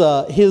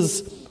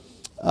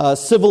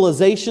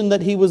civilization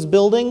that he was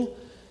building,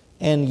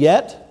 and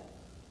yet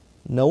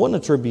no one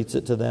attributes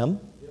it to them.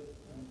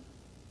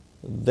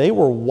 They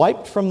were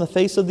wiped from the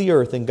face of the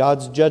earth in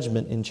God's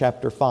judgment in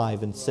chapter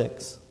 5 and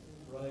 6.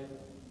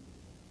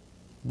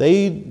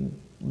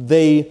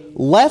 They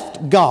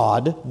left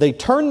God, they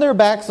turned their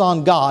backs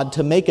on God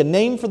to make a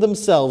name for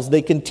themselves.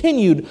 They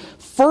continued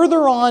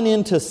further on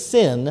into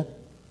sin,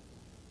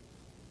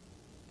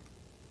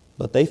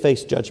 but they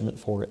faced judgment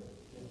for it.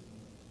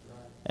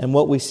 And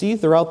what we see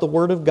throughout the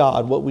Word of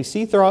God, what we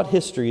see throughout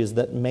history, is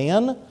that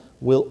man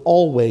will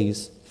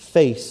always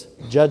face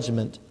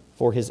judgment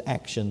for his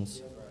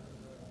actions.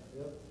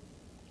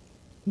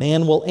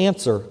 Man will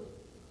answer.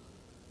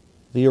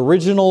 The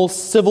original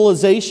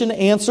civilization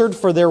answered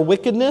for their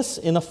wickedness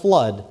in a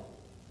flood.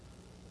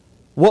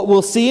 What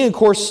we'll see, of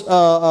course,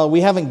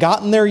 we haven't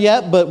gotten there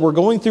yet, but we're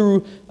going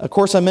through, of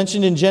course, I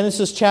mentioned in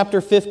Genesis chapter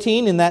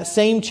 15, in that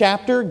same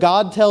chapter,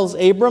 God tells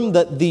Abram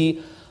that the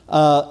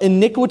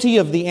iniquity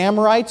of the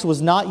Amorites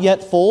was not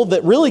yet full,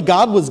 that really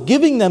God was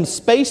giving them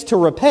space to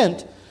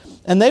repent,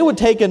 and they would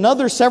take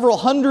another several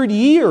hundred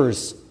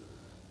years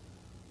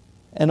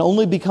and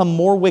only become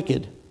more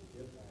wicked.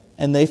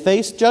 And they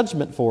faced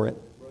judgment for it.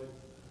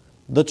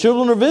 The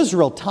children of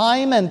Israel,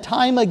 time and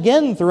time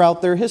again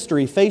throughout their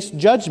history, faced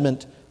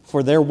judgment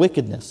for their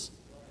wickedness.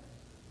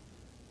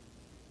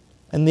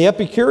 And the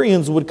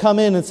Epicureans would come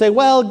in and say,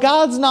 well,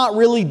 God's not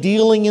really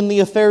dealing in the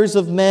affairs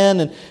of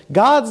men, and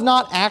God's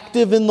not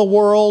active in the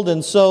world,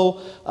 and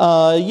so,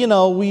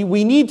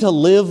 we need to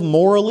live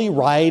morally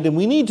right, and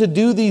we need to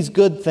do these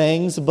good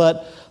things,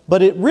 but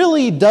it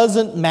really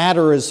doesn't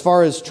matter as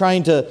far as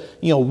trying to,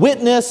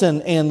 witness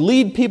and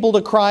lead people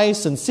to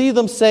Christ and see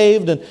them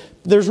saved. And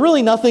there's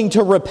really nothing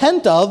to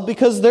repent of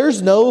because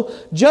there's no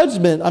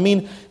judgment. I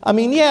mean,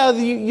 yeah,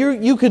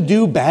 you could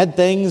do bad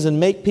things and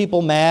make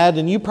people mad,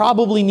 and you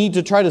probably need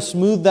to try to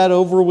smooth that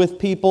over with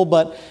people,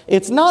 but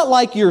it's not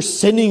like you're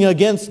sinning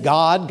against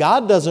God.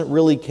 God doesn't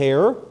really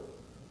care.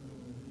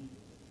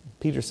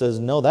 Peter says,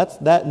 no,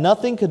 that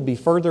nothing could be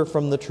further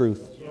from the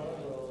truth.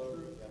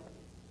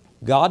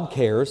 God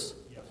cares.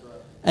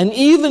 And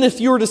even if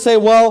you were to say,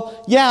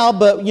 well, yeah,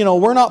 but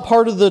we're not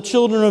part of the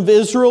children of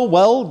Israel,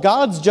 well,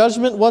 God's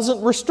judgment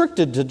wasn't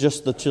restricted to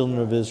just the children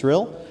of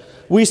Israel.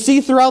 We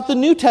see throughout the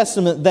New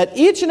Testament that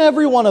each and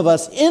every one of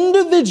us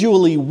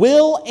individually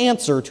will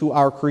answer to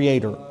our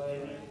Creator.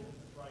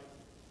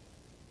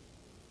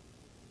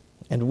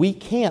 And we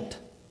can't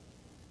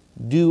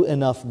do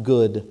enough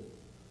good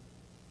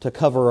to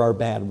cover our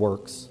bad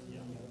works.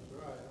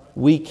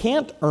 We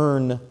can't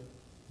earn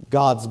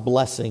God's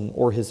blessing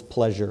or His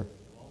pleasure.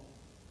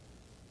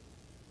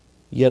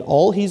 Yet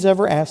all He's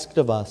ever asked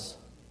of us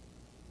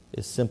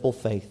is simple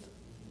faith,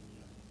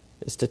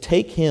 is to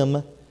take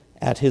Him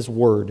at His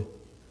word.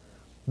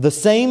 The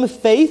same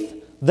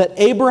faith that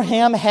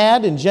Abraham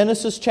had in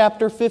Genesis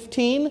chapter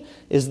 15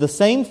 is the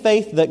same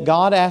faith that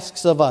God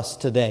asks of us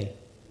today.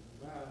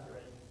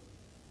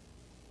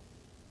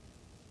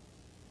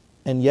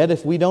 And yet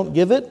if we don't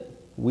give it,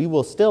 we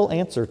will still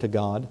answer to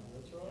God.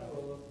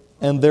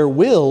 And there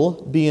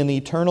will be an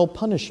eternal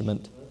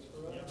punishment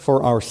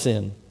for our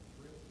sin.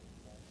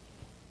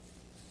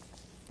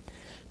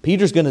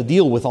 Peter's going to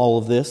deal with all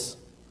of this.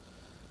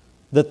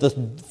 That the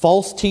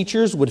false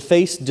teachers would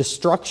face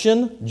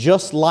destruction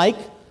just like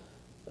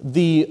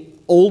the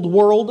old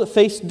world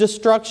faced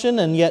destruction,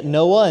 and yet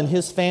Noah and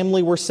his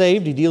family were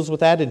saved. He deals with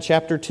that in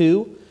chapter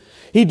 2.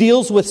 He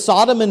deals with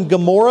Sodom and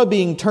Gomorrah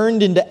being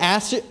turned into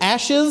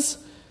ashes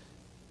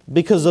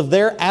because of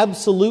their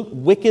absolute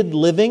wicked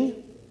living.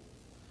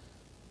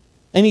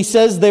 And he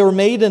says they were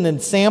made an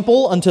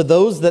ensample unto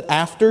those that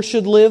after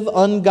should live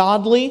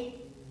ungodly.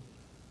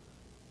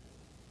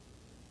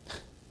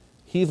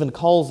 He even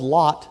calls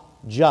Lot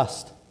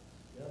just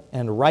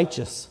and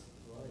righteous.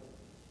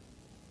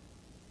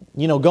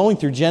 going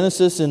through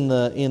Genesis in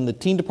the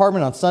teen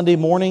department on Sunday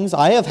mornings,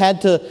 I have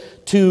had to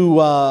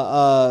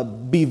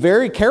be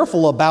very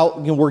careful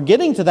about, we're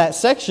getting to that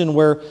section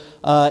where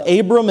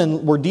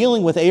we're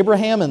dealing with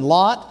Abraham and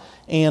Lot,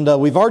 and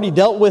we've already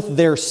dealt with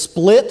their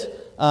split,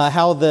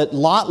 how that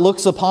Lot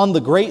looks upon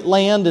the great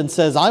land and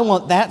says, I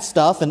want that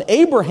stuff, and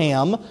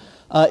Abraham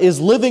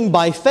is living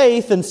by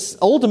faith and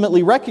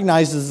ultimately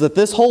recognizes that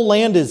this whole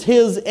land is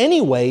his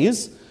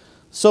anyways,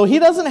 so he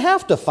doesn't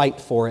have to fight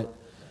for it.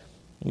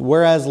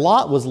 Whereas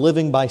Lot was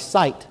living by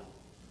sight.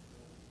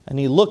 And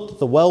he looked at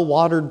the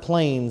well-watered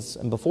plains,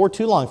 and before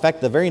too long, in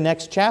fact, the very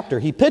next chapter,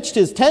 he pitched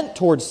his tent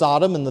towards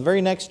Sodom, and the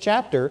very next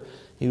chapter,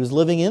 he was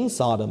living in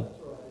Sodom.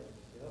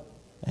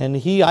 And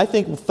he, I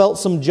think, felt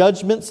some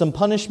judgment, some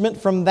punishment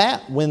from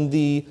that when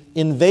the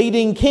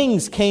invading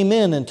kings came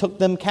in and took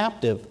them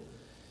captive,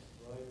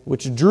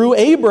 which drew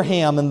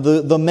Abraham and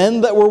the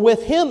men that were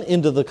with him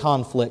into the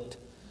conflict.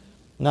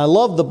 And I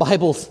love the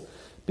Bible's.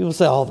 People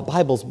say, oh, the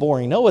Bible's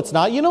boring. No, it's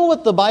not. You know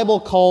what the Bible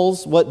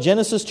calls, what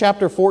Genesis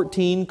chapter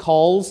 14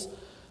 calls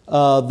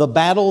the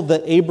battle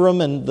that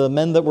Abram and the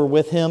men that were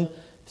with him? It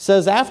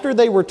says, after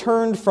they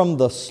returned from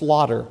the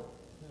slaughter.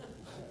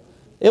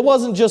 It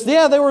wasn't just,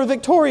 they were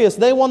victorious,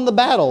 they won the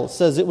battle. It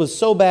says it was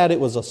so bad it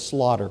was a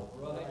slaughter.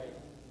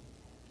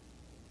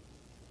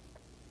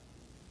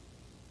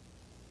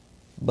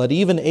 But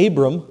even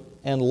Abram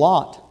and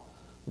Lot,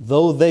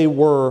 though they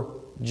were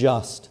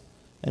just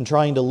and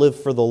trying to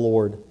live for the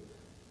Lord,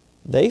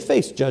 they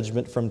face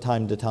judgment from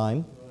time to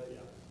time.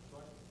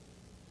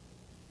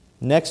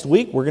 Next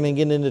week, we're going to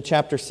get into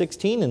chapter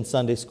 16 in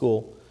Sunday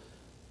school,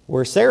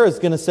 where Sarah's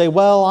going to say,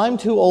 well, I'm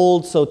too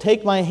old, so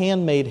take my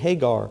handmaid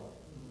Hagar.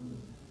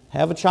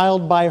 Have a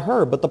child by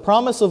her. But the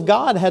promise of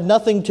God had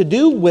nothing to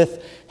do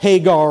with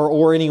Hagar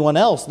or anyone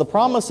else. The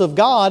promise of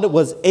God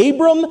was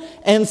Abram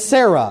and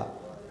Sarah.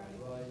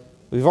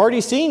 We've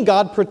already seen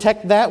God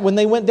protect that when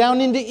they went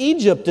down into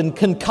Egypt and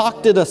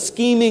concocted a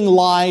scheming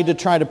lie to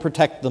try to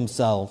protect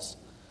themselves.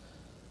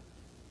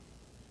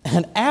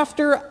 And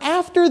after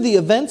the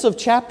events of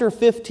chapter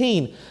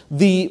 15,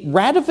 the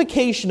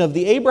ratification of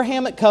the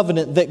Abrahamic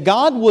covenant that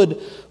God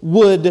would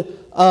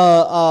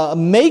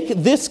make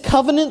this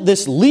covenant,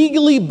 this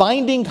legally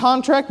binding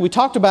contract. We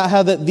talked about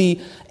how that the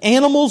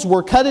animals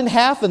were cut in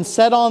half and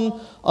set on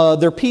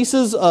their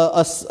pieces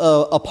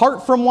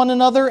apart from one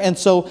another. And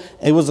so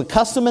it was a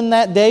custom in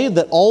that day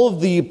that all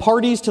of the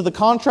parties to the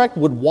contract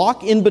would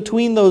walk in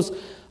between those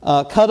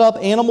cut up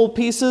animal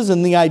pieces.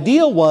 And the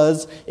idea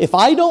was, if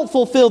I don't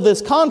fulfill this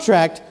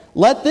contract,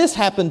 let this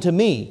happen to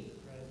me.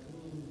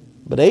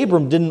 But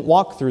Abram didn't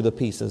walk through the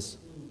pieces.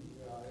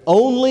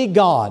 Only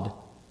God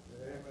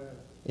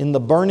in the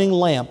burning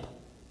lamp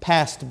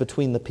passed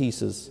between the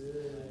pieces.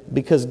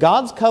 Because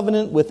God's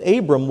covenant with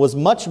Abram was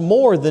much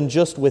more than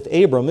just with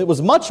Abram. It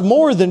was much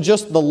more than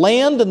just the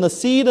land and the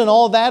seed and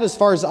all that as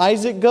far as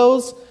Isaac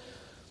goes.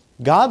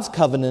 God's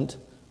covenant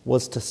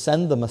was to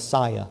send the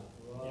Messiah,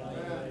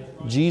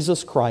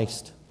 Jesus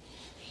Christ,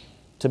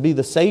 to be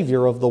the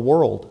Savior of the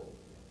world.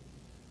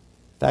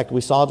 In fact,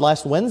 we saw it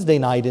last Wednesday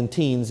night in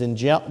teens in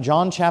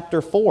John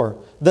chapter 4,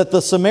 that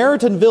the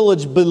Samaritan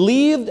village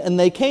believed and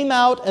they came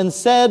out and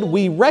said,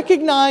 we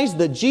recognize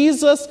that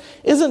Jesus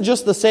isn't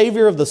just the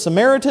Savior of the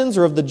Samaritans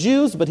or of the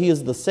Jews, but He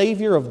is the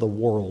Savior of the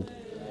world.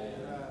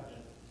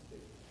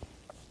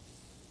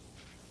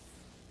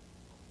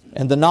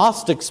 And the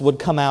Gnostics would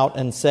come out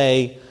and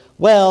say,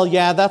 well,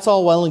 yeah, that's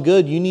all well and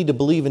good. You need to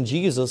believe in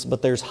Jesus,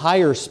 but there's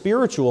higher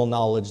spiritual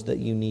knowledge that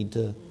you need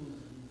to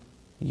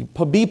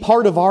be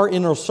part of our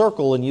inner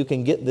circle and you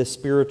can get this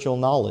spiritual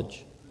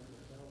knowledge.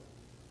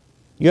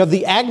 You have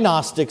the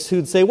agnostics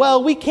who'd say,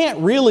 well, we can't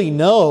really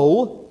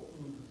know.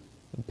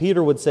 And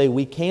Peter would say,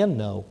 we can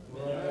know.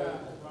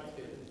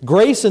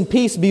 Grace and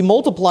peace be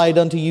multiplied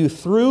unto you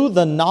through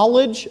the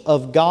knowledge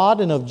of God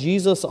and of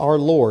Jesus our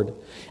Lord.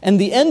 And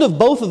the end of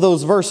both of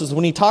those verses,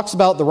 when he talks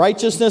about the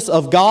righteousness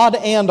of God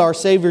and our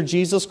Savior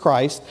Jesus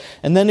Christ,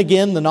 and then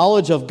again the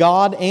knowledge of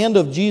God and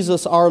of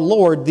Jesus our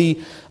Lord,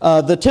 the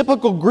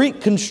typical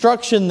Greek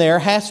construction there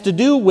has to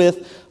do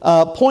with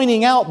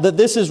pointing out that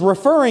this is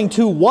referring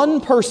to one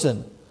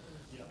person.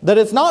 That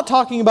it's not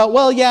talking about,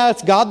 well, yeah,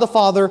 it's God the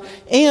Father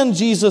and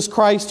Jesus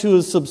Christ who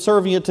is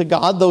subservient to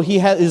God, though He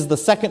is the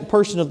second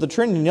person of the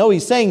Trinity. No,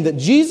 He's saying that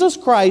Jesus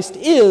Christ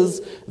is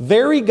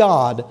very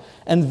God,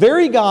 and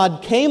very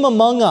God came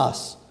among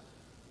us,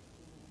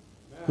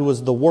 who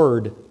was the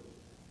Word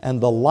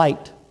and the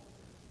light,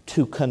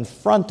 to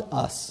confront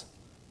us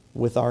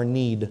with our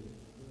need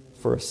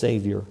for a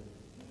Savior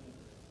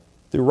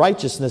through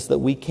righteousness that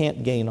we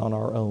can't gain on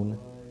our own.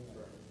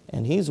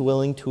 And He's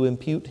willing to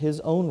impute His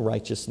own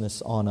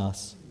righteousness on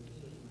us.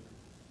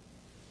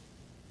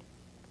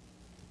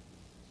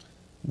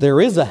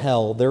 There is a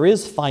hell. There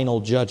is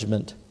final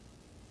judgment.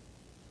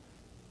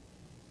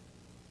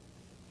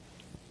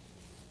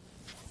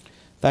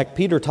 In fact,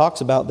 Peter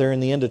talks about there in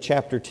the end of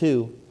chapter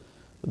 2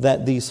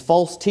 that these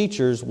false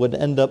teachers would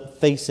end up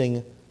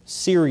facing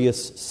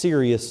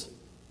serious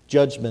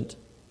judgment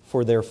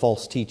for their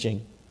false teaching.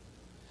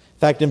 In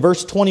fact, in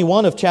verse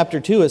 21 of chapter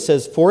 2, it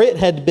says, "For it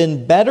had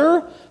been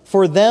better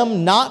for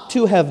them not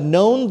to have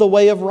known the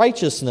way of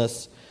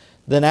righteousness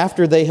than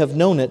after they have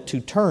known it to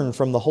turn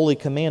from the holy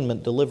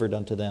commandment delivered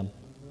unto them.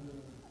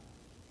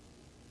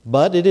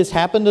 But it has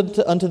happened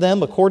unto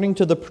them according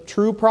to the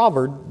true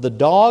proverb, the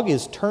dog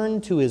is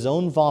turned to his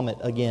own vomit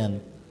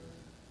again,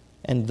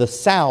 and the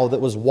sow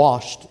that was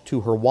washed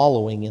to her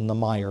wallowing in the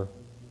mire."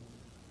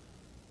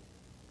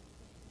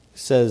 It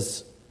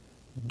says,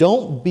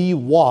 don't be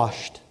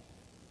washed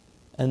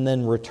and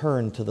then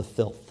return to the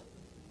filth.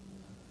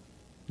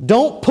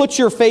 Don't put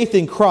your faith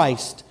in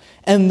Christ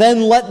and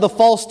then let the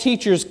false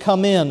teachers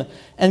come in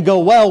and go,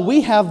 well,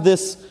 we have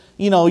this,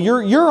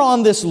 you're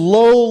on this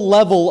low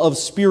level of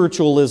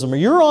spiritualism, or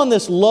you're on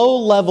this low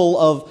level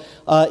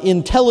of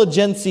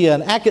intelligentsia,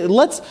 and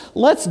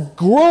let's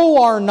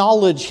grow our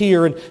knowledge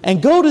here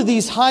and go to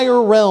these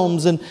higher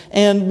realms,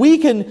 and we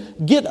can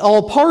get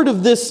all part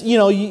of this,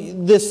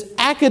 this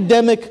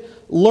academic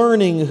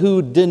learning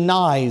who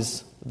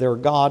denies their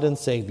God and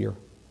Savior.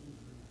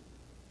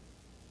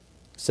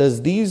 It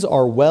says, these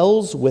are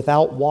wells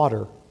without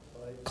water,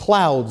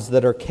 clouds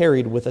that are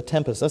carried with a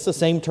tempest. That's the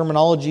same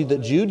terminology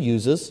that Jude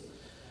uses.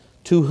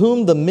 To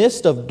whom the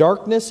mist of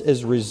darkness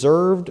is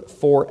reserved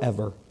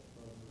forever. It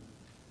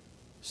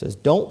says,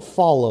 don't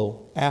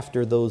follow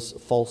after those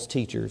false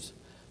teachers,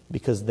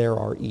 because there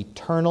are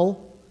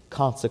eternal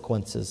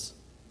consequences.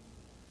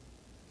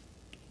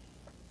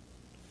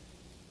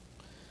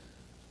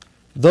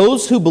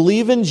 Those who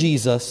believe in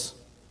Jesus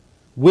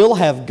will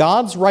have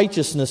God's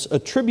righteousness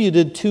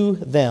attributed to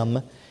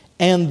them,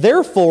 and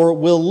therefore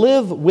will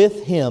live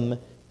with Him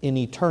in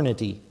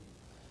eternity.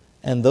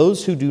 And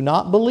those who do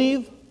not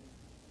believe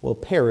will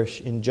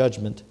perish in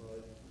judgment.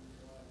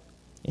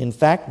 In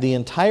fact, the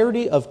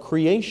entirety of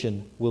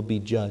creation will be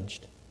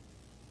judged.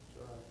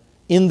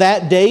 In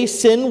that day,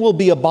 sin will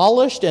be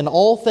abolished and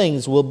all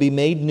things will be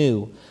made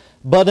new.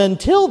 But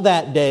until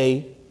that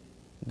day,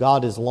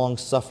 God is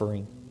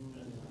long-suffering.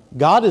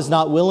 God is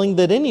not willing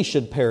that any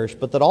should perish,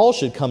 but that all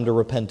should come to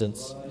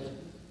repentance.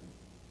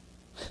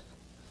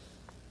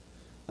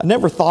 I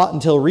never thought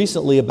until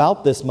recently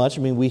about this much.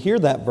 I mean, we hear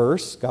that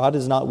verse, God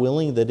is not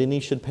willing that any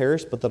should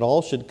perish, but that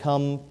all should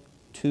come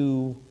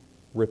to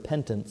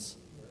repentance.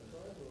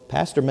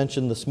 Pastor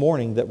mentioned this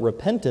morning that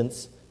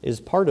repentance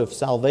is part of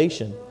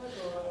salvation.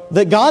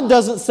 That God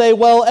doesn't say,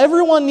 well,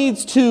 everyone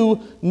needs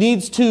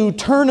to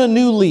turn a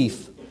new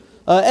leaf.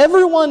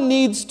 Everyone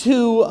needs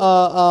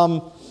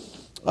to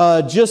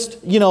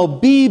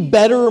be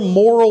better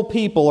moral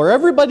people, or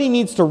everybody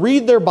needs to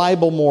read their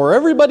Bible more,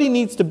 everybody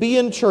needs to be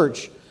in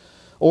church,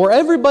 or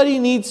everybody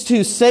needs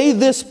to say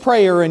this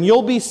prayer and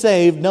you'll be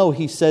saved. No,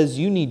 He says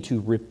you need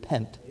to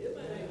repent.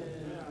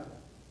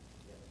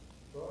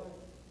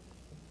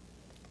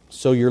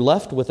 So you're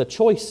left with a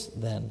choice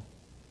then.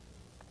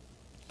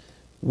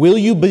 Will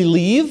you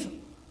believe?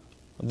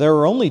 There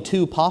are only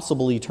two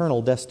possible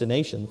eternal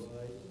destinations.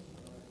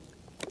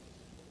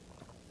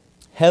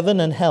 Heaven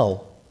and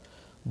hell.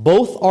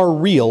 Both are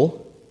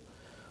real.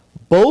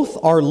 Both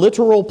are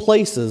literal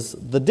places.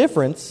 The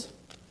difference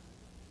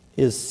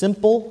is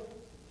simple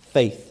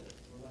faith.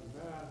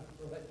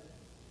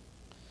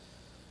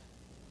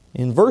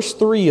 In verse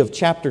 3 of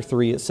chapter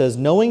 3, it says,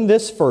 knowing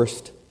this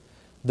first,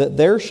 that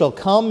there shall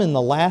come in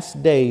the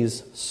last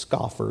days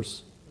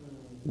scoffers,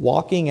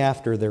 walking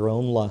after their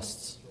own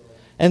lusts,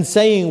 and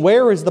saying,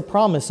 where is the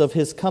promise of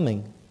His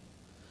coming?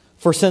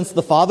 For since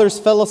the fathers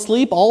fell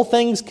asleep, all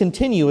things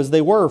continue as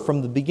they were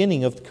from the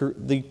beginning of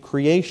the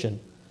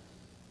creation.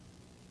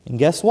 And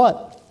guess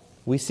what?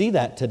 We see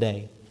that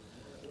today.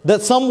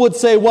 That some would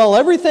say, well,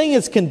 everything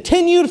is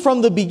continued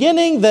from the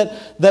beginning,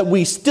 that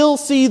we still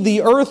see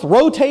the earth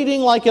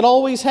rotating like it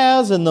always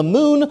has, and the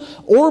moon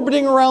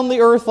orbiting around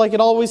the earth like it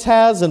always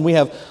has, and we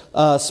have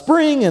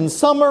spring and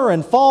summer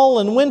and fall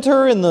and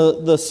winter and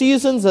the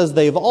seasons as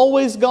they've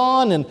always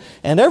gone,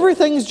 and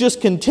everything's just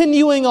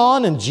continuing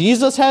on, and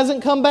Jesus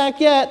hasn't come back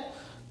yet.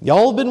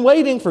 Y'all have been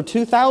waiting for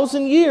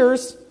 2,000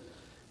 years.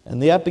 And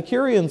the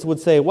Epicureans would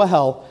say,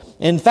 well,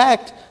 in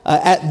fact,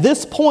 at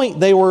this point,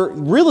 they were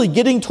really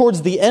getting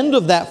towards the end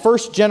of that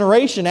first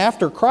generation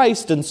after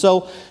Christ. And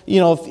so,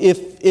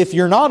 if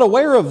you're not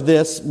aware of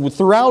this,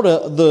 throughout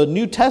the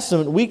New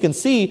Testament, we can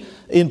see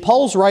in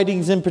Paul's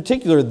writings in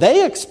particular,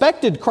 they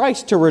expected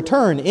Christ to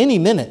return any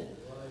minute.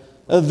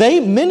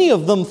 Many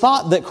of them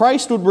thought that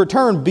Christ would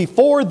return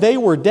before they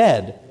were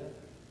dead.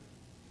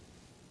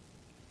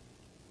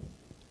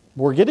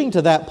 We're getting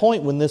to that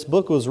point when this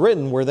book was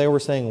written where they were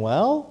saying,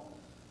 well,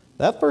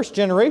 that first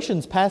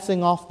generation's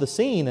passing off the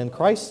scene and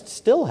Christ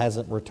still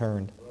hasn't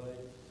returned.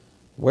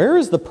 Where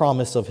is the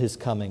promise of His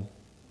coming?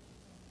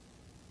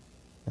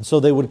 And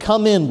so they would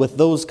come in with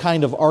those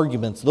kind of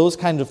arguments, those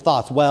kind of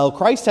thoughts. Well,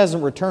 Christ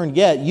hasn't returned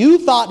yet. You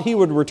thought He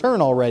would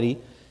return already.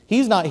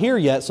 He's not here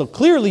yet, so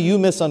clearly you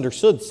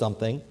misunderstood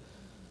something.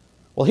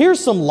 Well, here's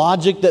some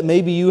logic that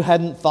maybe you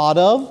hadn't thought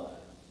of.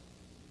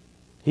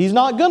 He's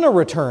not going to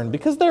return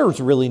because there's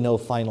really no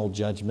final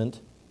judgment.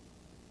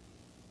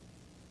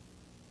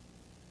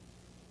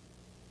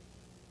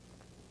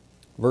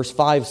 Verse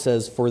 5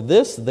 says, "For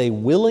this they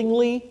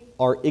willingly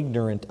are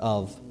ignorant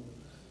of,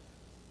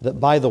 that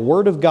by the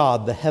word of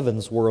God the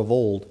heavens were of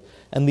old,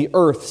 and the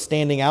earth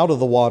standing out of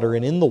the water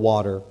and in the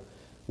water,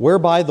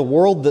 whereby the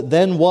world that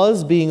then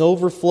was, being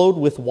overflowed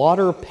with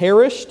water,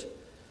 perished.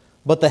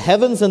 But the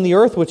heavens and the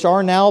earth which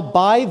are now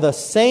by the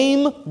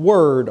same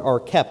word are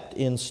kept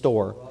in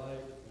store."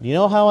 Do you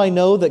know how I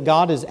know that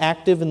God is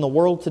active in the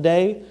world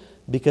today?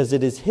 Because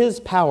it is His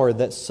power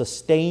that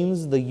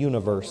sustains the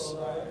universe.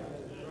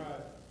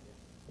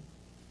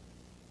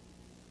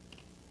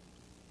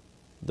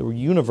 The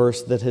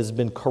universe that has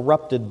been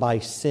corrupted by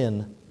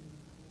sin,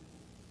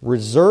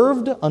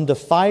 reserved unto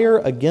fire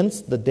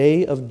against the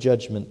day of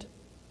judgment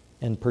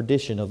and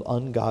perdition of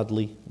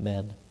ungodly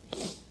men.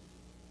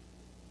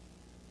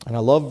 And I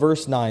love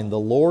verse 9. "The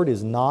Lord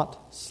is not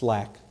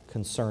slack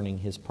concerning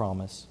His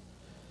promise."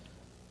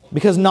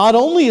 Because not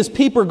only is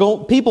Peter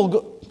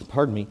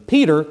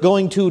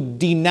going to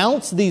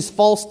denounce these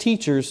false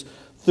teachers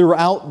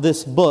throughout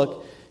this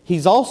book,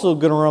 he's also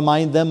going to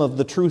remind them of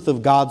the truth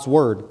of God's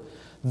Word.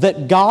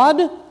 That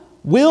God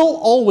will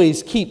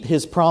always keep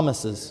His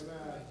promises.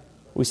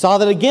 We saw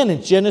that again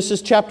in Genesis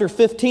chapter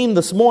 15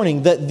 this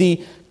morning, that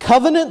the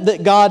covenant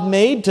that God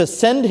made to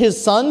send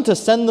His Son, to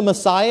send the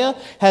Messiah,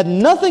 had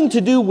nothing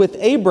to do with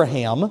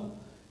Abraham,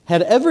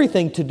 had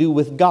everything to do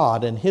with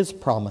God and His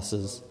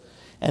promises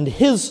and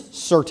His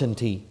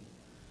certainty.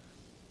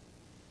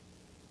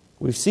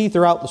 We see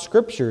throughout the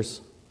Scriptures,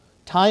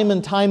 time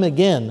and time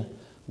again,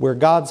 where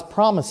God's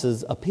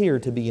promises appear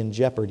to be in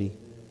jeopardy.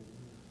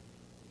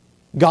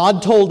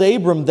 God told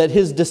Abram that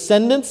his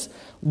descendants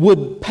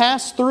would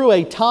pass through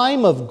a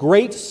time of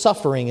great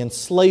suffering and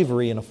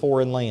slavery in a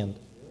foreign land.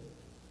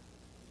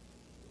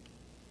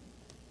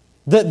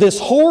 That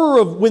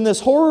when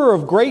this horror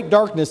of great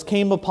darkness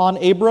came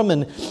upon Abram,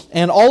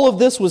 and all of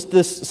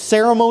this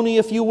ceremony,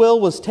 if you will,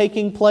 was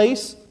taking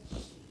place,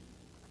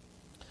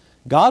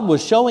 God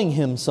was showing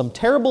him some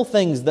terrible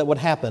things that would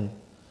happen.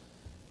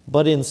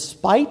 But in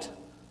spite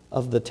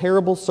of the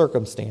terrible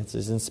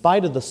circumstances, in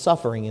spite of the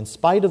suffering, in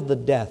spite of the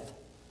death,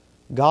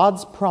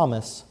 God's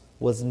promise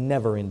was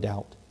never in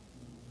doubt.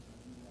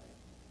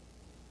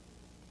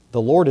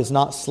 The Lord is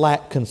not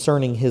slack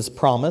concerning His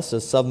promise,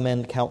 as some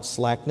men count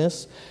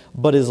slackness,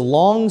 but is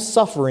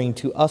long-suffering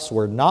to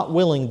usward, not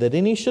willing that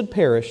any should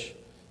perish,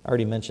 I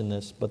already mentioned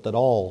this, but that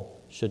all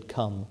should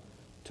come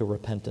to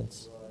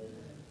repentance.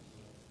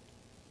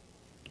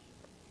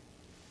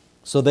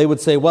 So they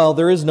would say, well,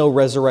 there is no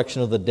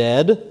resurrection of the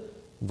dead.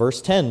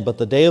 Verse 10, "But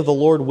the day of the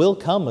Lord will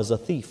come as a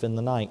thief in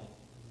the night,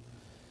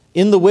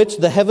 in the which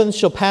the heavens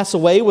shall pass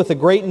away with a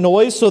great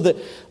noise," so that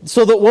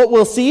what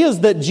we'll see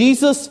is that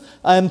Jesus,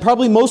 and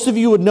probably most of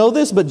you would know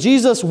this, but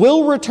Jesus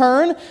will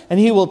return and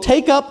He will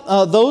take up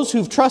those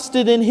who've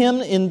trusted in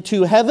Him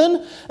into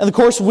heaven. And of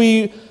course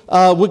we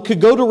could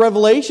go to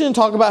Revelation and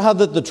talk about how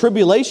that the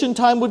tribulation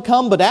time would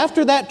come, but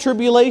after that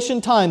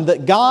tribulation time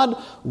that God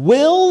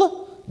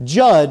will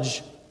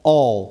judge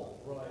all.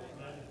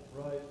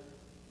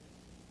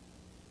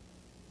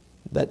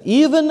 That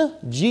even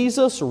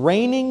Jesus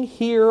reigning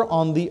here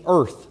on the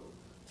earth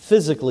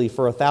physically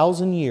for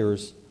 1,000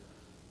 years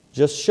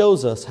just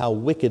shows us how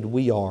wicked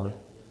we are.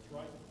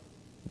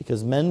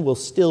 Because men will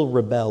still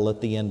rebel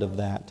at the end of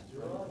that.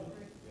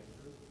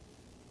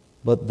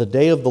 But the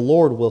day of the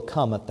Lord will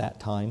come at that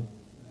time.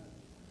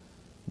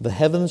 "The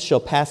heavens shall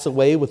pass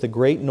away with a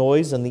great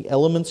noise, and the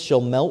elements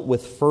shall melt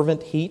with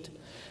fervent heat.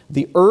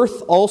 The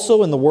earth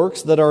also and the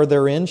works that are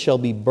therein shall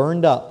be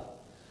burned up."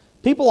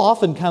 People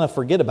often kind of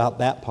forget about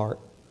that part.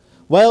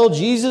 Well,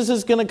 Jesus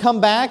is going to come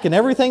back and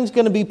everything's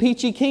going to be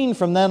peachy keen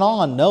from then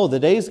on. No, the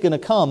day is going to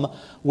come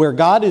where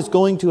God is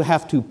going to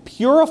have to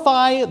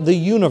purify the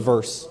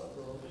universe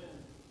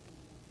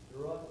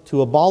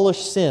to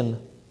abolish sin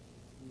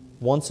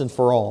once and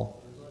for all.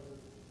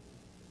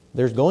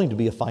 There's going to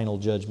be a final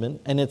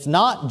judgment. And it's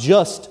not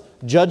just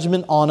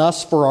judgment on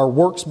us for our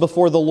works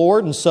before the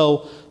Lord. And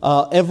so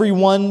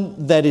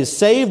everyone that is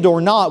saved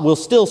or not will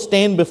still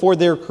stand before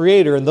their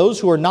Creator. And those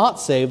who are not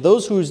saved,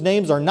 those whose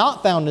names are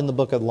not found in the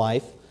book of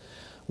life,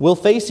 will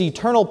face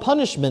eternal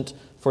punishment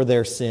for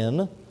their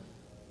sin.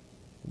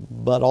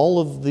 But all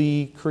of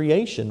the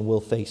creation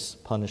will face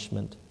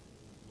punishment.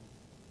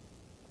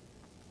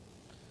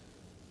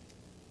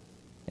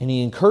 And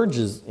He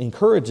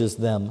encourages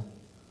them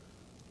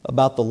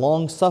about the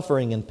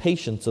long-suffering and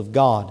patience of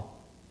God.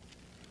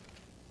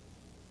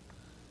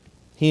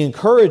 He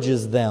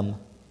encourages them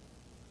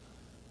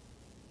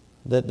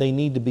that they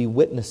need to be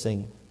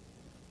witnessing,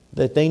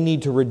 that they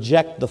need to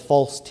reject the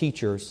false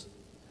teachers,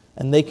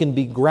 and they can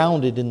be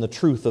grounded in the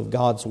truth of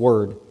God's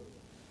Word.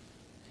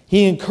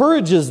 He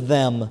encourages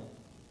them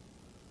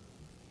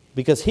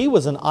because He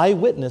was an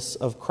eyewitness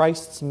of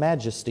Christ's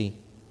majesty.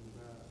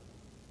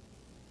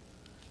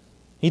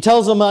 He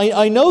tells them,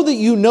 I know that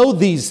you know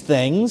these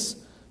things.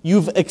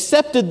 You've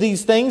accepted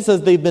these things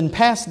as they've been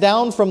passed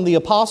down from the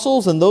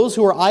apostles and those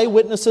who are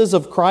eyewitnesses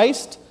of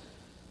Christ.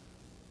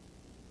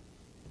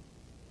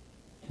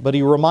 But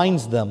He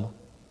reminds them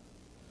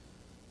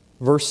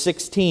Verse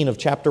 16 of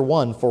chapter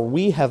 1, "For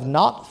we have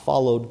not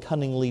followed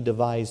cunningly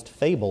devised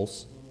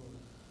fables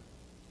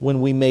when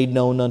we made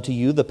known unto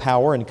you the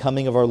power and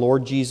coming of our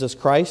Lord Jesus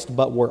Christ,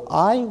 but were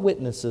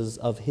eyewitnesses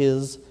of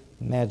His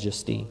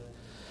majesty.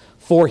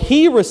 For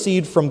He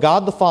received from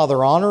God the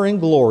Father honor and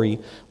glory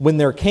when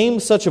there came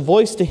such a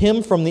voice to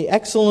Him from the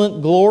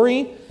excellent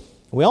glory."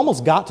 We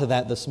almost got to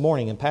that this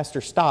morning, and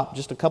Pastor stopped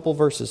just a couple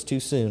verses too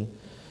soon.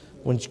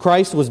 When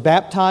Christ was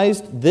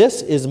baptized,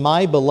 "This is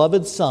my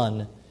beloved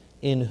Son,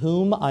 in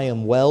whom I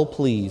am well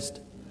pleased.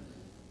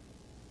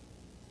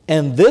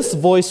 And this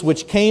voice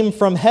which came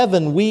from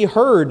heaven we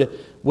heard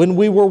when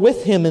we were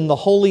with Him in the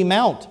holy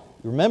mount."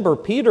 Remember,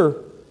 Peter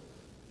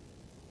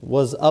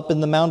was up in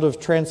the Mount of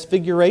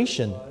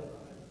Transfiguration.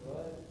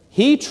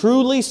 He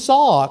truly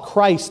saw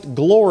Christ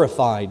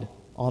glorified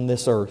on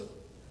this earth.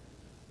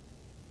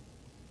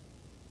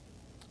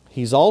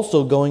 He's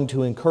also going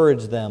to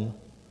encourage them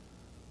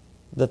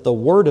that the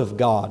Word of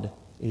God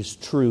is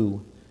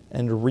true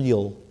and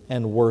real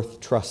and worth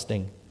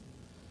trusting.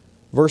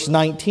 Verse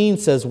 19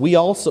 says, we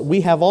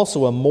have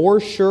also a more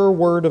sure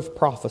word of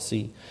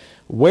prophecy,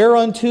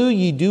 whereunto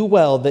ye do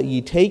well that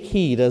ye take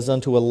heed as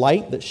unto a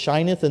light that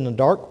shineth in a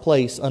dark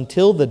place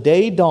until the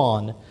day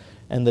dawn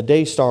and the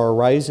day star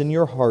arise in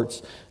your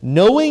hearts,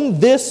 knowing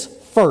this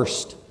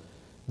first,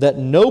 that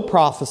no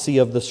prophecy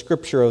of the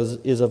Scripture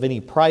is of any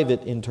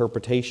private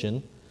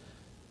interpretation,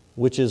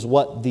 which is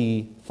what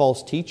the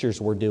false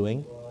teachers were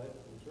doing,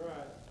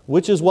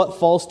 which is what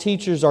false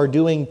teachers are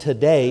doing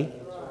today.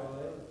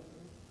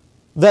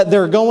 That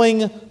they're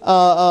going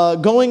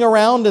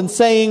around and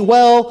saying,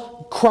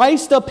 well,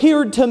 Christ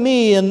appeared to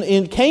me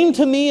and came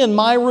to me in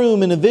my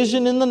room in a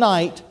vision in the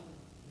night.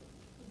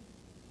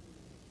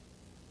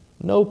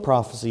 No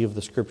prophecy of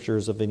the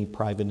Scriptures of any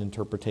private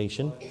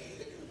interpretation.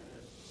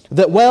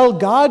 That, well,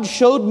 God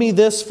showed me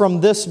this from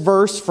this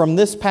verse, from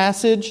this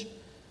passage,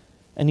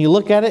 and you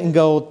look at it and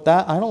go,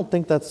 I don't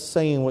think that's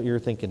saying what you're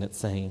thinking it's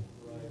saying.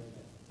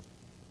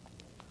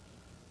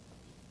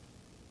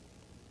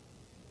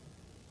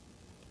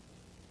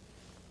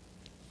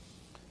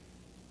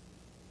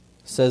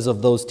 Says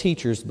of those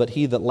teachers, "But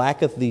he that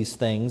lacketh these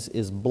things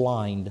is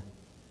blind,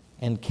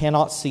 and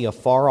cannot see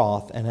afar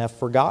off, and hath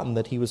forgotten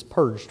that he was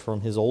purged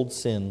from his old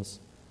sins.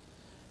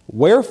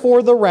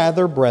 Wherefore the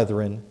rather,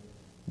 brethren,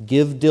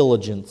 give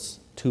diligence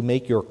to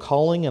make your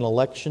calling and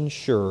election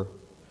sure.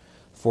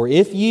 For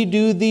if ye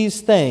do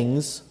these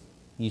things,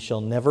 ye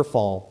shall never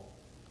fall."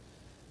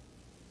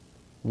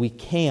 We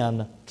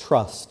can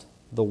trust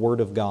the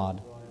Word of God.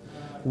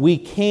 We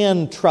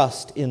can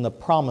trust in the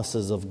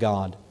promises of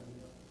God.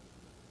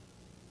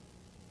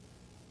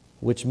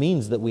 Which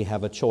means that we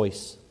have a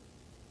choice.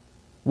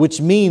 Which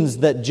means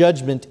that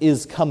judgment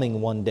is coming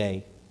one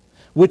day.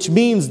 Which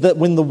means that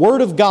when the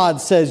Word of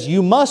God says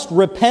you must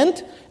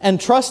repent and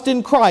trust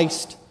in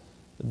Christ,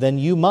 then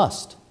you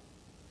must.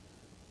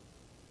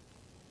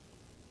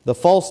 The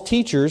false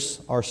teachers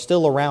are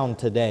still around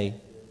today.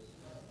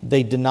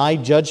 They deny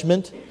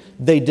judgment.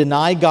 They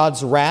deny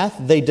God's wrath.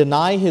 They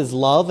deny His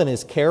love and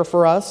His care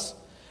for us.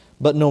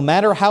 But no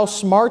matter how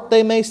smart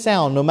they may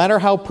sound, no matter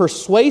how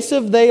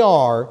persuasive they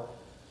are,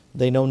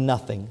 they know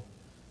nothing.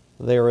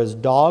 They are as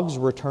dogs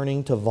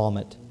returning to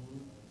vomit.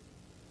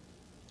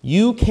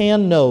 You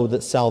can know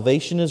that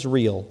salvation is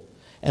real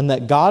and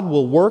that God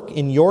will work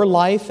in your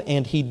life,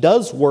 and He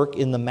does work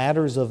in the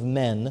matters of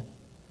men.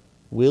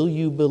 Will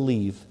you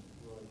believe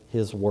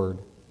His Word?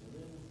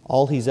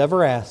 All He's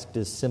ever asked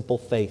is simple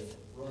faith.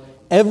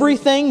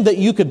 Everything that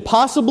you could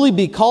possibly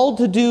be called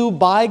to do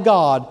by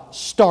God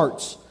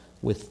starts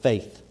with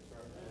faith.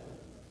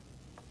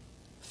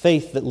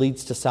 Faith that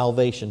leads to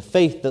salvation.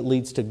 Faith that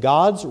leads to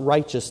God's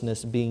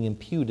righteousness being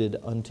imputed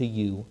unto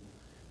you.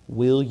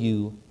 Will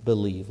you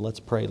believe? Let's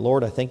pray.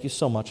 Lord, I thank You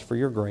so much for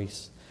Your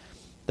grace.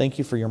 Thank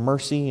You for Your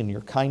mercy and Your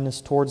kindness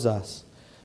towards us.